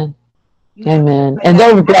 Amen. You have to, Amen. like, And I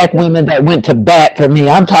there were have black to. women that went to bat for me.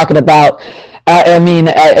 I'm talking about, I mean,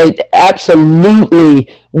 it absolutely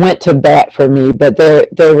went to bat for me, but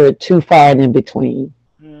there were too far and in between.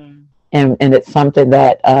 Mm, And it's something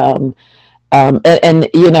that,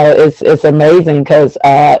 it's amazing because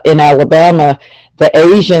in Alabama, the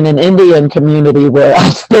Asian and Indian community were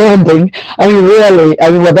outstanding. I mean, really,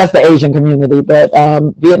 I mean, well, that's the Asian community, but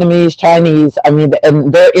Vietnamese, Chinese, I mean,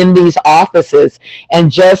 and they're in these offices,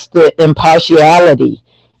 and just the impartiality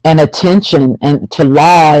and attention and to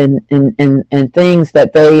law and things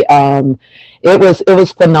that they it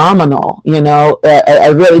was phenomenal. I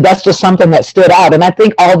really, that's just something that stood out, and I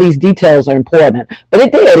think all these details are important, but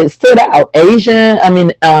it stood out. Asian, I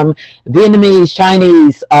mean, Vietnamese,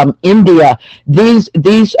 Chinese, India, these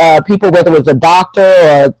people, whether it was a doctor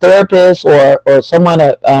or a therapist or someone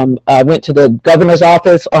went to the governor's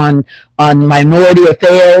office on minority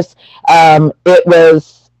affairs. It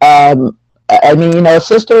was I mean,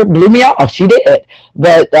 sister blew me off. She did,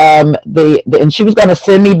 but and she was going to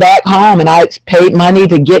send me back home, and I paid money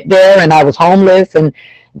to get there, and I was homeless, and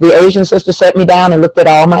the Asian sister sat me down and looked at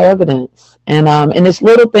all my evidence, and it's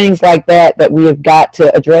little things like that we have got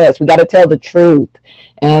to address. We got to tell the truth,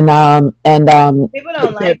 and People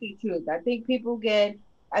don't like the truth. I think people get.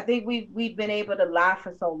 I think we've been able to lie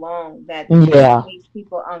for so long that the truth yeah, makes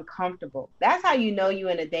people uncomfortable. That's how you know you're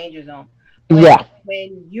in a danger zone. When yeah,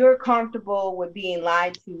 when you're comfortable with being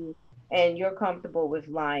lied to, and you're comfortable with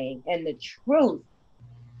lying, and the truth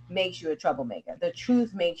makes you a troublemaker. The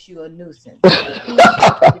truth makes you a nuisance. The truth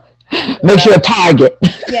makes makes you a target.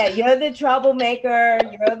 yeah, you're the troublemaker.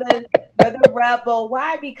 You're the rebel.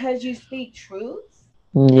 Why? Because you speak truths.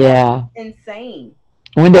 That's Yeah. insane.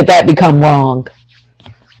 When did that become wrong?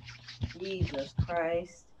 Jesus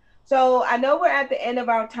Christ. So I know we're at the end of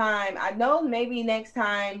our time. I know maybe next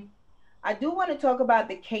time I do want to talk about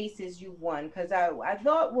the cases you won, because I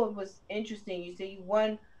thought what was interesting, you said you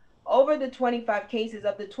won over the 25 cases.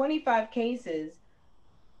 Of the 25 cases,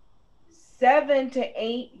 7 to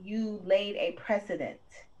 8 you laid a precedent,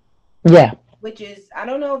 Yeah. which is, I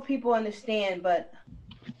don't know if people understand, but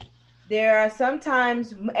there are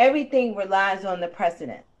sometimes everything relies on the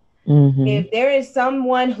precedent. Hmm. If there is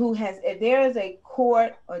someone if there is a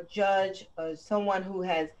court or judge or someone who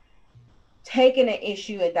has taken an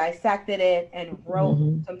issue and dissected it and wrote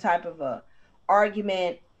Hmm. some type of a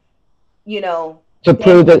argument, you know, To then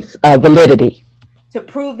prove its validity. to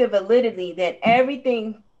prove the validity, then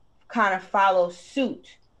everything kind of follows suit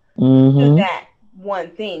to Hmm. that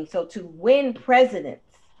one thing. So to win presidents,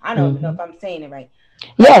 I don't even know Hmm. if I'm saying it right,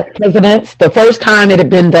 but Yeah, presidents. The first time it had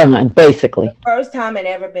been done, the basically. first time it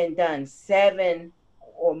ever been done 7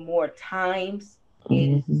 or more times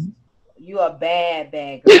is, Hmm. you are bad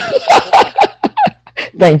girl.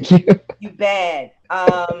 Thank you. You bad.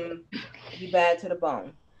 You bad to the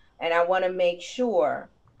bone. And I want to make sure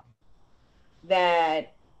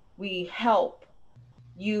that we help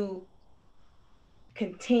you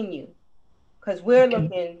continue, because we're Okay.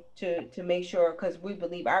 looking to make sure, because we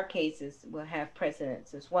believe our cases will have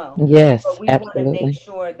precedence as well. Yes, But we want to make absolutely.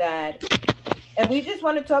 sure that And we just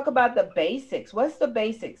want to talk about the basics. What's the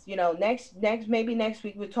basics? Maybe next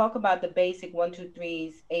week we'll talk about the basic 1, 2,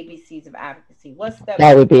 3s, ABCs of advocacy. What's step?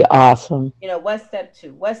 That would be awesome. What's step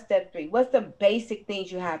 2? What's step 3? What's the basic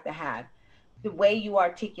things you have to have? The way you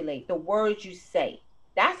articulate, the words you say.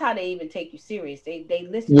 That's how they even take you serious. They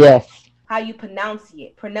listen. Yes. How you pronounce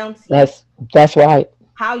it. That's right.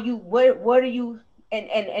 How you what are you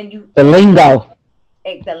and you the lingo.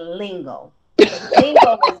 The lingo. The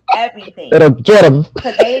lingo is everything. It'll get them.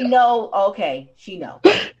 Because they know, okay, she knows.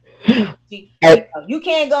 You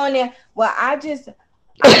can't go in there. Well, I got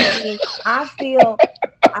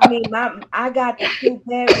the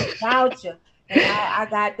 2-bedroom voucher. And I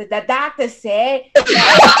got the doctor said.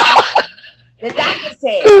 The doctor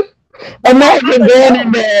said.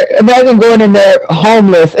 Imagine going in there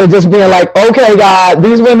homeless and just being like, okay, God,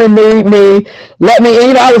 these women need me. Let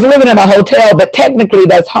me, I was living in a hotel, but technically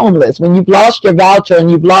that's homeless. When you've lost your voucher and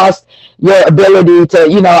you've lost your ability to,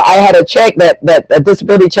 I had a check that a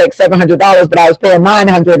disability check, $700, but I was paying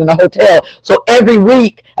 $900 in a hotel. So every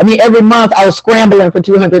month I was scrambling for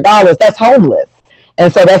 $200. That's homeless.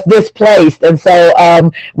 And so that's displaced. And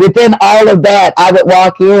so within all of that, I would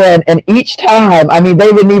walk in, and each time, they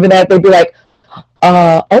wouldn't even have, they'd be like,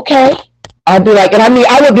 okay. I'd be like,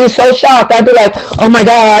 I would be so shocked. I'd be like, oh my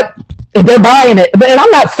God, they're buying it. But I'm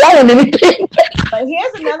not selling anything. But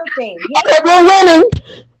here's another thing. We're winning.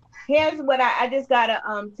 Here's what I just got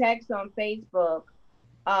a text on Facebook.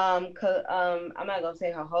 I'm not going to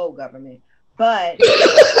say her whole government, but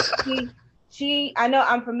I know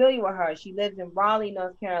I'm familiar with her. She lives in Raleigh,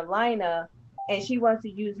 North Carolina, and she wants to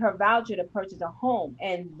use her voucher to purchase a home.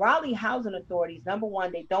 And Raleigh housing authorities, number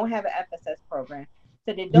one, they don't have an FSS program.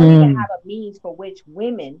 So they don't even have a means for which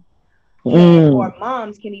women or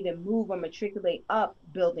moms can even move or matriculate up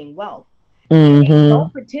building wealth. They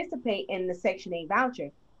don't participate in the Section 8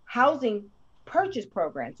 voucher housing purchase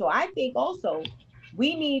program. So I think also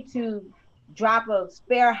we need to drop a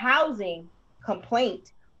fair housing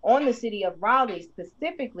complaint on the city of Raleigh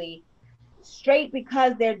specifically, straight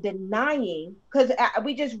because they're denying, because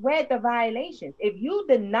we just read the violations. If you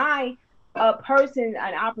deny a person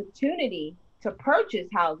an opportunity to purchase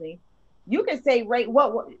housing, you can say,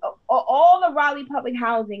 what all the Raleigh public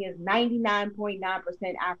housing is 99.9%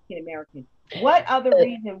 African American. What other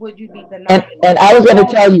reason would you be denying? And I was going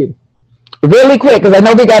to tell you really quick, because I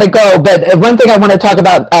know we got to go, but one thing I want to talk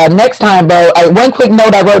about next time, Bo, one quick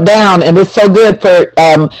note I wrote down, and it's so good for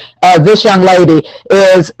this young lady,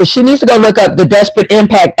 is she needs to go look up the Desperate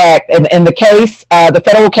Impact Act and the case, the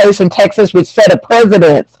federal case in Texas, which set a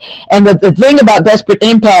precedence. And the thing about Desperate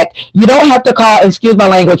Impact, you don't have to call, excuse my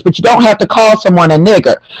language, but you don't have to call someone a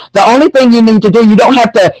nigger. The only thing you need to do, you don't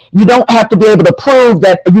have to be able to prove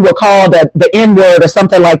that you were called the N-word or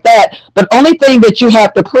something like that. But only thing that you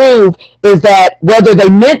have to prove is that whether they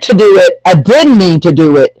meant to do it or didn't mean to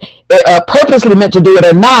do it, purposely meant to do it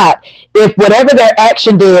or not, if whatever their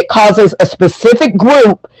action did causes a specific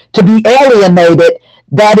group to be alienated,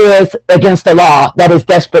 that is against the law. That is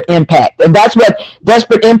desperate impact. And that's what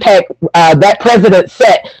desperate impact, that president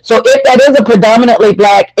set. So if that is a predominantly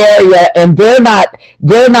black area and they're not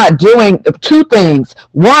doing two things.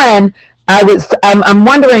 One, I'm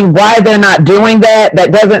wondering why they're not doing that.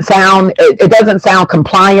 That doesn't sound, it doesn't sound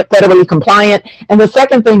compliant, federally compliant. And the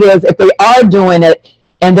second thing is, if they are doing it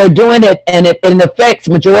and they're doing it and it affects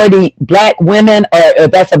majority black women, or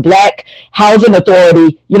that's a black housing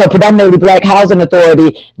authority, predominantly black housing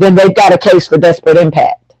authority, then they've got a case for desperate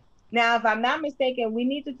impact. Now, if I'm not mistaken, we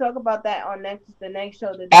need to talk about that on the next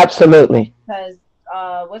show. Absolutely. Because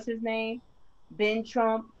what's his name? Ben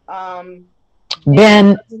Trump.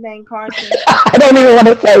 Ben, what's his name? Carson. I don't even want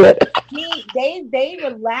to say it. They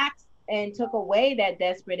relaxed and took away that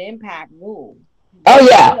desperate impact rule. Oh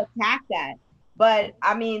yeah. Attacked that. But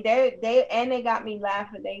they got me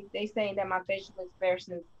laughing. They saying that my facial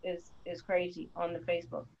expression is crazy on the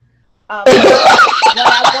Facebook. What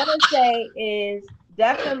I want to say is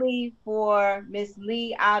definitely for Miss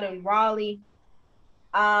Lee out in Raleigh.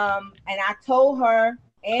 And I told her.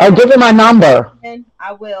 I'll give her my number.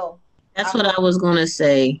 I will. That's what I was going to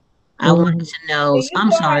say. I wanted to know.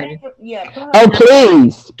 I'm sorry. Oh,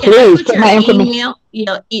 please put my information.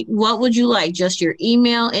 Email. What would you like? Just your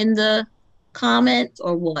email in the comments,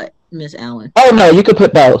 or what, Miss Allen? Oh no, you could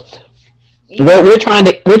put both. We're trying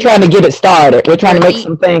to get it started. We're trying to make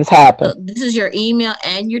some things happen. This is your email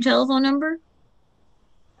and your telephone number,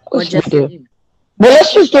 or just well,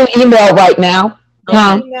 let's just do email right now.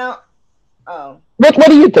 Email. Oh. What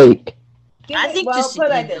do you think? I think just put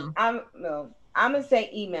like this. I'm gonna say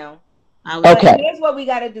email. Okay. Here's what we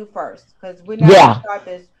got to do first, because we're not gonna start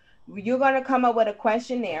this. You're gonna come up with a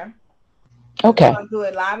questionnaire. Okay. We're gonna do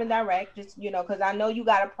it live and direct, just because I know you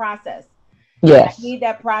got a process. I Yes. need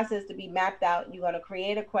that process to be mapped out. You're gonna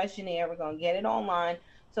create a questionnaire. We're gonna get it online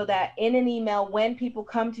so that in an email, when people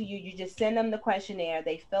come to you, you just send them the questionnaire.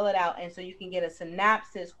 They fill it out, and so you can get a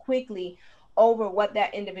synopsis quickly over what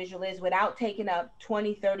that individual is without taking up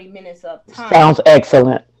 20, 30 minutes of time Sounds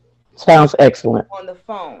excellent. Sounds excellent. on the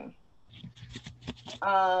phone.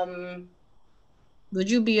 Um, Would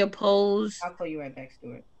you be opposed? I'll call you right back,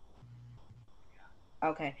 Stuart.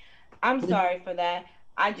 Okay. I'm sorry for that.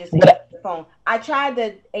 I just answered But the phone. I tried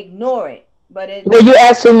to ignore it, but it. were you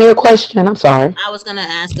asking me a question? I'm sorry. I was gonna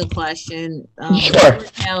ask a question. Sure.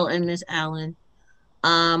 Raquel and Miss Allen,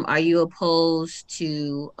 are you opposed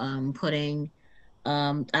to putting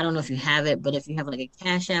I don't know if you have it, but if you have like a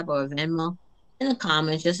Cash App or a Venmo in the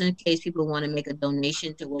comments, just in case people want to make a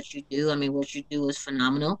donation to what you do. I mean, what you do is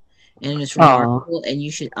phenomenal and it's Oh, remarkable, and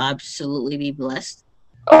you should absolutely be blessed.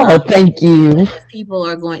 oh, thank you. If people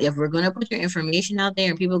are going, if we're going to put your information out there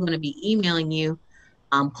and people are going to be emailing you,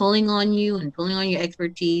 pulling on you and pulling on your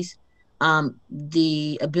expertise,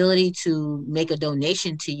 the ability to make a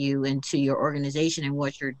donation to you and to your organization and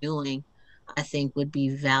what you're doing, I think would be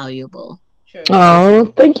valuable. Sure.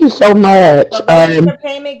 Oh, thank you so much. So go to the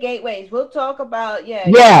payment gateways. We'll talk about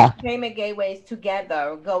Yeah, payment gateways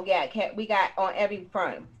together. Go get we got on every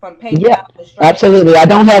front from yeah, PayPal to Stripe. absolutely. I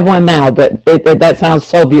don't have one now, but that sounds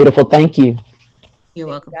so beautiful. Thank you. You're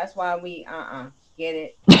welcome. That's why we get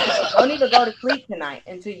it. Don't even go to sleep tonight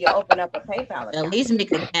until you open up a PayPal account. At least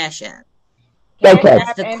make a Cash App. Cash Okay.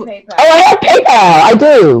 App and PayPal. Oh, I have PayPal. I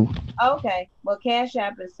do. Okay. Well, Cash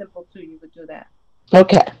App is simple too. You could do that.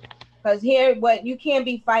 Okay. Because here, what you can't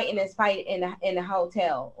be fighting is fight in a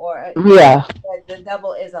hotel or Yeah. the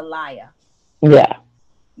devil is a liar. Yeah.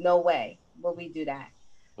 No way will we do that.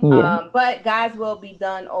 Yeah. But God's will be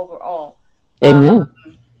done overall. Amen.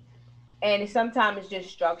 And sometimes it's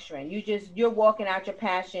just structuring. You're walking out your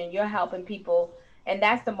passion. You're helping people, and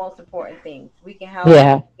that's the most important thing. We can help.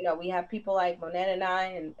 Yeah. We have people like Monette and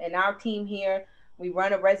I, and our team here. We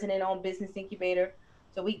run a resident-owned business incubator.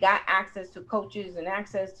 So we got access to coaches and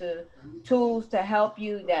access to tools to help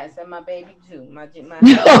you. That's and my baby too. My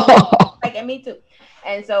like and me too.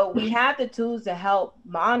 And so we have the tools to help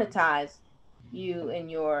monetize you in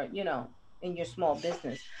your in your small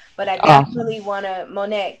business. But I definitely want to,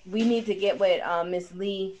 Monette, we need to get with Miss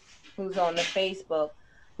Lee, who's on the Facebook,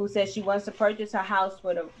 who says she wants to purchase her house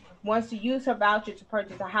wants to use her voucher to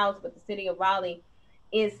purchase a house, but the city of Raleigh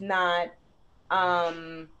is not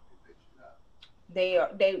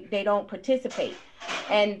they don't participate.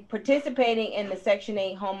 And participating in the Section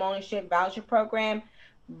 8 home ownership voucher program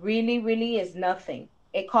really is nothing.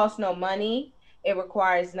 It costs no money. It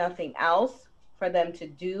requires nothing else for them to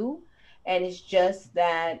do. And it's just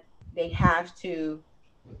that they have to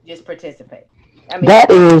just participate. I mean,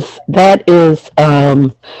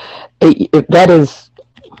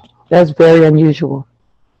 that's very unusual.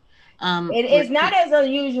 It is not as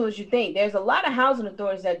unusual as you think. There's a lot of housing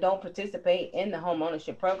authorities that don't participate in the home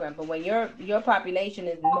ownership program. But when your population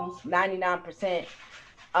is most 99%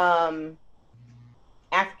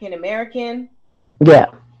 African American, yeah,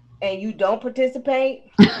 and you don't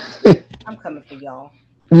participate, I'm coming for y'all.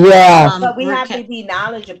 Yeah. But we have to be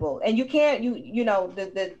knowledgeable, and you can't.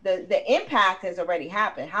 The impact has already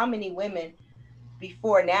happened. How many women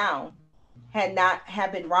before now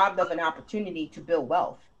have been robbed of an opportunity to build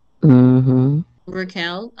wealth? Mm-hmm.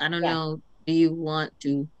 Raquel, I don't know. Do you want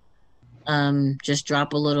to just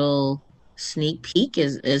drop a little sneak peek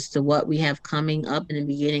as to what we have coming up in the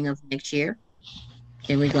beginning of next year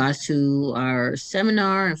in regards to our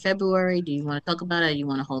seminar in February? Do you want to talk about it, or do you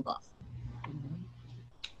want to hold off?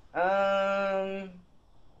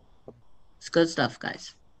 It's good stuff,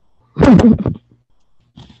 guys.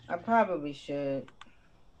 I probably should.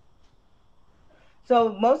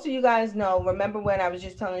 So most of you guys know, remember when I was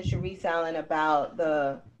just telling Charisse Allen about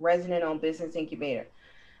the resident-owned business incubator?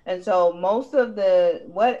 And so most of the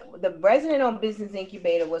resident-owned business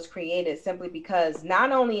incubator was created simply because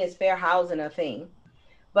not only is fair housing a thing,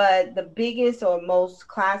 but the biggest or most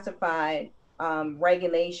classified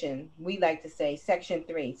regulation, we like to say Section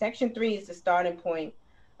 3. Section 3 is the starting point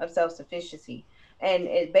of self-sufficiency. And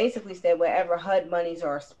it basically said wherever HUD monies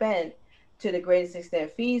are spent to the greatest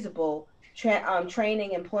extent feasible,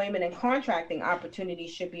 training, employment, and contracting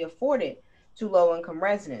opportunities should be afforded to low-income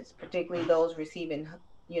residents, particularly those receiving,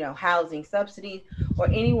 housing subsidies or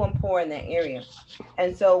anyone poor in that area.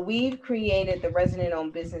 And so we've created the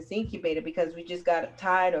resident-owned business incubator because we just got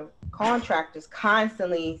tired of contractors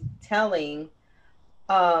constantly telling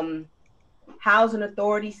housing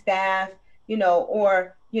authority staff,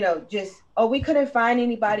 or just, oh, we couldn't find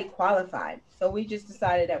anybody qualified. So we just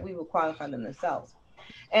decided that we would qualify them themselves.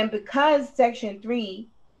 And because Section 3,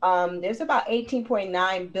 there's about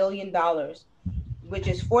 $18.9 billion, which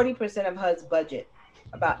is 40% of HUD's budget.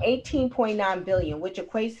 About 18.9 billion, which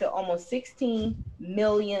equates to almost $16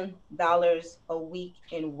 million a week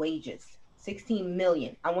in wages. 16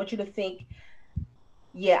 million. I want you to think,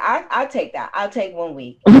 yeah, I'll take that. I'll take 1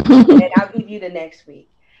 week and I'll give you the next week.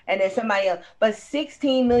 And then somebody else. But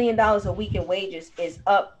 $16 million a week in wages is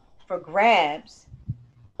up for grabs.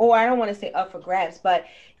 Or I don't want to say up for grabs, but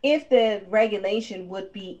if the regulation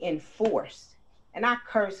would be enforced, and I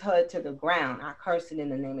curse HUD to the ground, I curse it in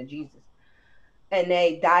the name of Jesus, and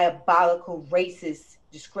they diabolical, racist,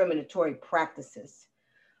 discriminatory practices.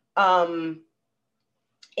 If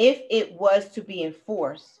it was to be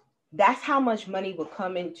enforced, that's how much money would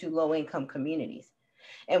come into low-income communities.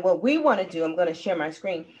 And what we want to do, I'm going to share my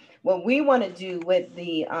screen. What we want to do with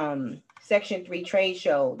the Section 3 trade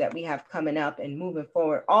show that we have coming up and moving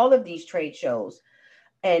forward, all of these trade shows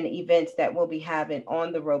and events that we'll be having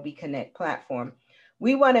on the Roby Connect platform,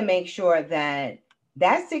 we want to make sure that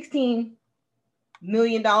that $16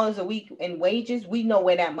 million a week in wages, we know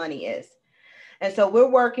where that money is. And so we're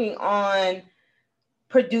working on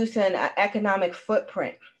producing an economic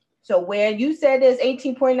footprint. So where you said there's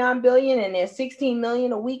 18.9 billion and there's 16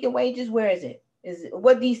 million a week in wages, where is it? Is it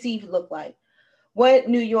what DC look like? What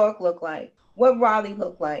New York look like? What Raleigh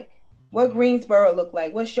look like? What Greensboro look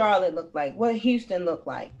like? What Charlotte look like? What Houston look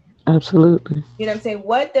like? Absolutely. You know what I'm saying?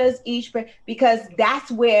 What does each, because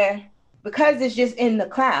that's where, because it's just in the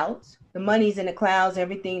clouds, the money's in the clouds,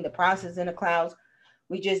 everything, the process in the clouds.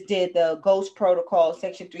 We just did the Ghost Protocol,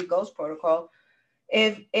 Section 3 Ghost Protocol.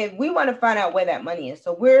 If we want to find out where that money is,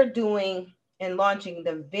 so we're doing and launching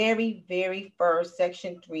the very, very first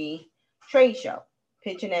Section 3 trade show,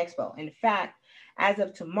 Pitch and Expo. In fact, as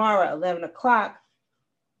of tomorrow, 11 o'clock,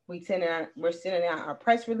 we're sending out our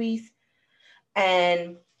press release,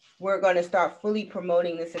 and we're going to start fully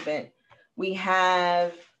promoting this event. We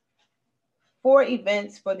have 4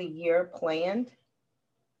 events for the year planned.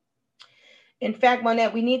 In fact,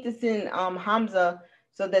 Monette, we need to send Hamza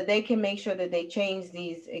so that they can make sure that they change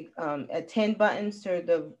these attend buttons to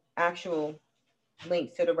the actual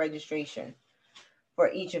links to the registration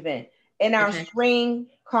for each event. In our spring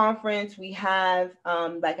conference, we have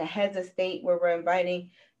like a heads of state where we're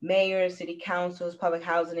inviting mayors, city councils, public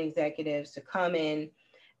housing executives to come in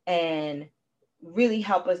and really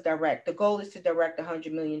help us direct. The goal is to direct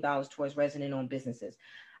 $100 million towards resident-owned businesses.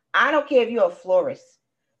 I don't care if you're a florist.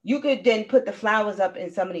 You could then put the flowers up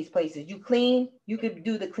in some of these places. You clean, you could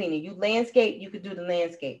do the cleaning. You landscape, you could do the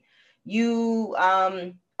landscape. You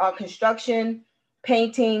are construction,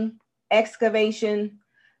 painting, excavation,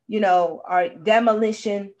 or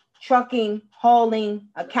demolition, trucking, hauling,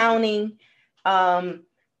 accounting. There's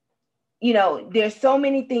so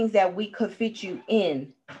many things that we could fit you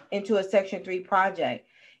into a Section 3 project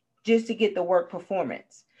just to get the work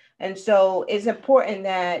performance. And so it's important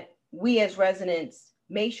that we as residents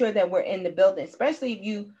make sure that we're in the building, especially if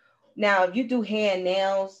you do hair and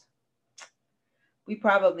nails, we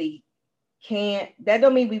probably can't. That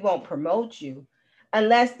don't mean we won't promote you,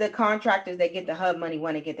 unless the contractors that get the HUD money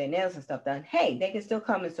want to get their nails and stuff done. Hey, they can still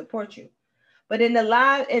come and support you. But in the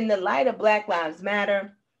light of Black Lives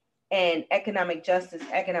Matter and economic justice,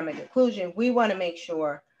 economic inclusion, we want to make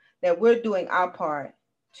sure that we're doing our part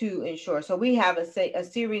to ensure. So we have a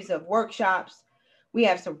series of workshops. We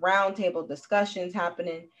have some roundtable discussions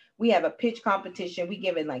happening. We have a pitch competition. We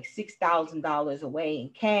giving like $6,000 away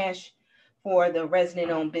in cash for the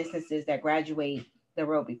resident-owned businesses that graduate the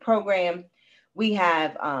Roby program. We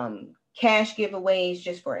have cash giveaways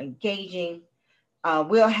just for engaging.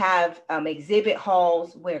 We'll have exhibit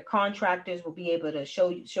halls where contractors will be able to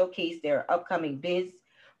showcase their upcoming bids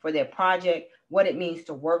for their project, what it means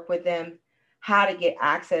to work with them, how to get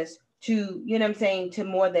access to, to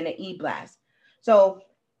more than an e-blast. So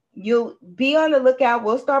you'll be on the lookout.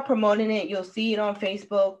 We'll start promoting it. You'll see it on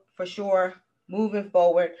Facebook for sure moving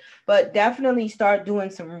forward, but definitely start doing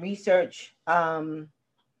some research.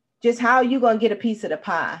 Just how you going to get a piece of the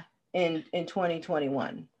pie in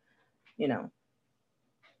 2021, Don't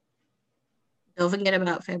forget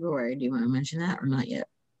about February. Do you want to mention that or not yet?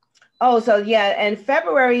 Oh, so yeah. And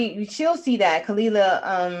February, she'll see that.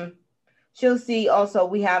 Kalila, she'll see also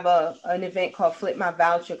we have an event called Flip My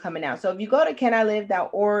Voucher coming out. So if you go to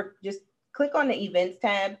canilive.org, just click on the events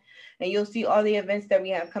tab and you'll see all the events that we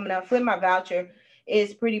have coming out. Flip My Voucher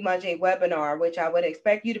is pretty much a webinar, which I would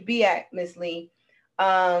expect you to be at, Ms. Lee.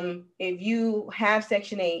 If you have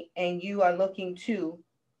Section 8 and you are looking to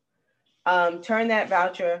turn that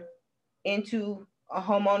voucher into a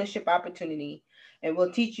home ownership opportunity, and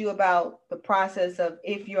we'll teach you about the process of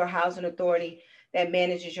if your housing authority that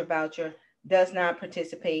manages your voucher does not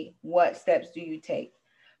participate, what steps do you take?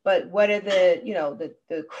 But what are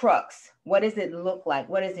the crux? What does it look like?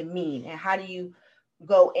 What does it mean? And how do you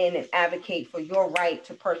go in and advocate for your right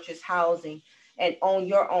to purchase housing and own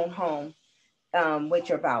your own home with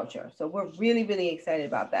your voucher? So we're really, really excited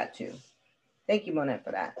about that too. Thank you, Monette,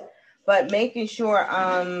 for that. But making sure,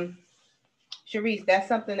 Charisse, that's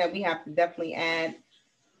something that we have to definitely add.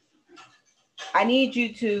 I need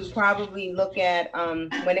you to probably look at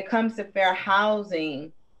when it comes to fair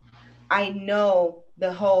housing. I know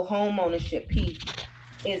the whole home ownership piece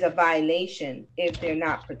is a violation if they're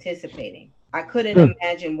not participating. I couldn't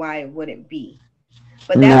imagine why it wouldn't be.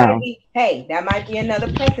 But that might be, hey, that might be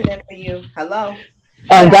another precedent for you. Hello.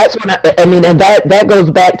 And that's what I mean, and that goes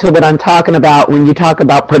back to what I'm talking about when you talk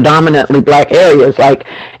about predominantly black areas, like,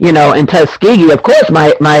 you know, in Tuskegee, of course,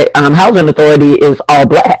 my housing authority is all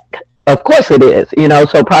black. Of course it is, you know,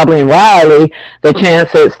 so probably in Raleigh, the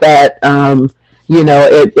chances that, you know,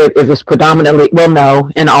 if it's predominantly, well, no,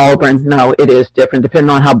 in Auburn, no, it is different depending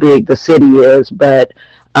on how big the city is, but,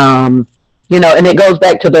 you know, and it goes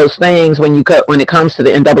back to those things when it comes to the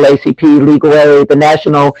NAACP, Legal Aid, the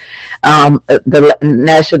national,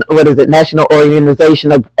 National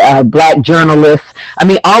Organization of Black Journalists. I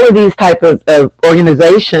mean, all of these type of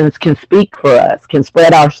organizations can speak for us, can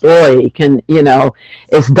spread our story, can, you know,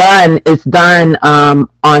 it's done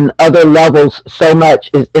on other levels so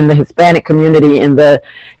much in the Hispanic community, in the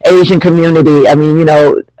Asian community. I mean, you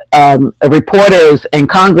know, reporters and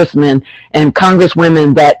congressmen and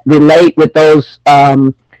congresswomen that relate with those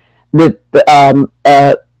that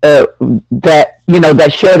you know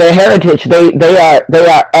that share their heritage. They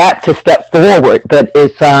are apt to step forward, but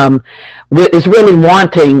it's really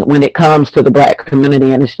wanting when it comes to the black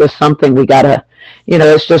community, and it's just something we gotta, you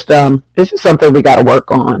know, it's just something we gotta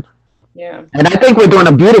work on. Yeah. And I think we're doing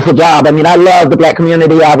a beautiful job. I mean, I love the black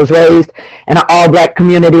community. I was raised in an all black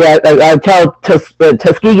community. I tell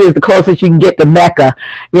Tuskegee is the closest you can get to Mecca,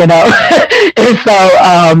 you know. And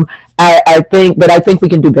so I think we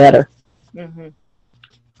can do better. Mm-hmm.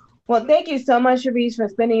 Well, thank you so much, Charisse, for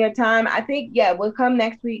spending your time. I think, yeah, we'll come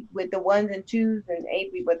next week with the ones and twos and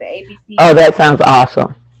with the ABC. Oh, that sounds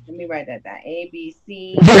awesome. Let me write that down.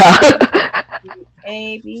 ABC. Yeah.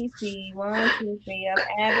 ABC, 1, 2, 3,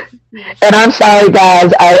 advocacy. And I'm sorry,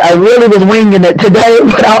 guys. I really was winging it today,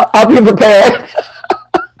 but I'll be prepared.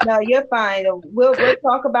 No, you're fine. We'll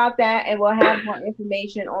talk about that, and we'll have more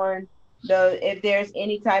information on if there's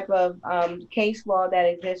any type of case law that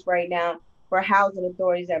exists right now for housing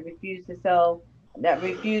authorities that refuse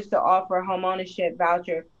to offer a home ownership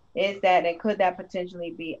voucher. And could that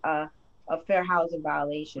potentially be a fair housing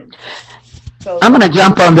violation? So I'm going to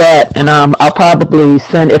jump on that, and I'll probably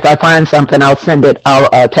if I find something, I'll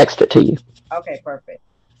text it to you. Okay, perfect.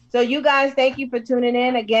 So you guys, thank you for tuning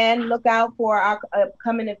in. Again, look out for our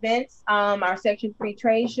upcoming events, our Section 3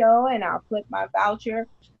 trade show and our Flip My Voucher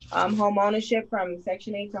home ownership, from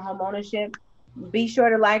Section 8 to home ownership. Be sure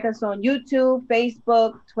to like us on YouTube,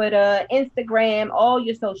 Facebook, Twitter, Instagram, all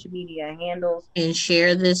your social media handles. And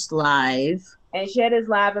share this live. And share this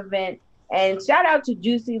live event. And shout out to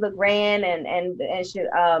Juicy LeGrand and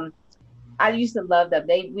I used to love them.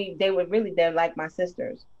 They're like my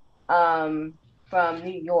sisters from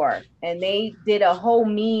New York, and they did a whole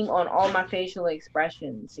meme on all my facial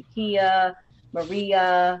expressions. Shakia,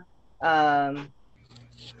 Maria, and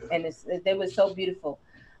they were so beautiful,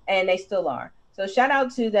 and they still are. So shout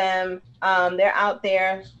out to them. They're out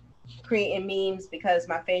there creating memes because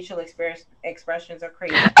my facial expressions are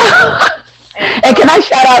crazy. And can I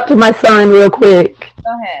shout out to my son real quick?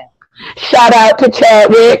 Go ahead. Shout out to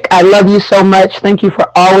Chadwick. I love you so much. Thank you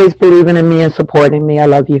for always believing in me and supporting me. I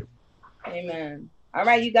love you. Amen. All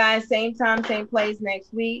right, you guys, same time, same place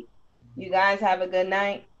next week. You guys have a good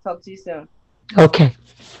night. Talk to you soon. Okay.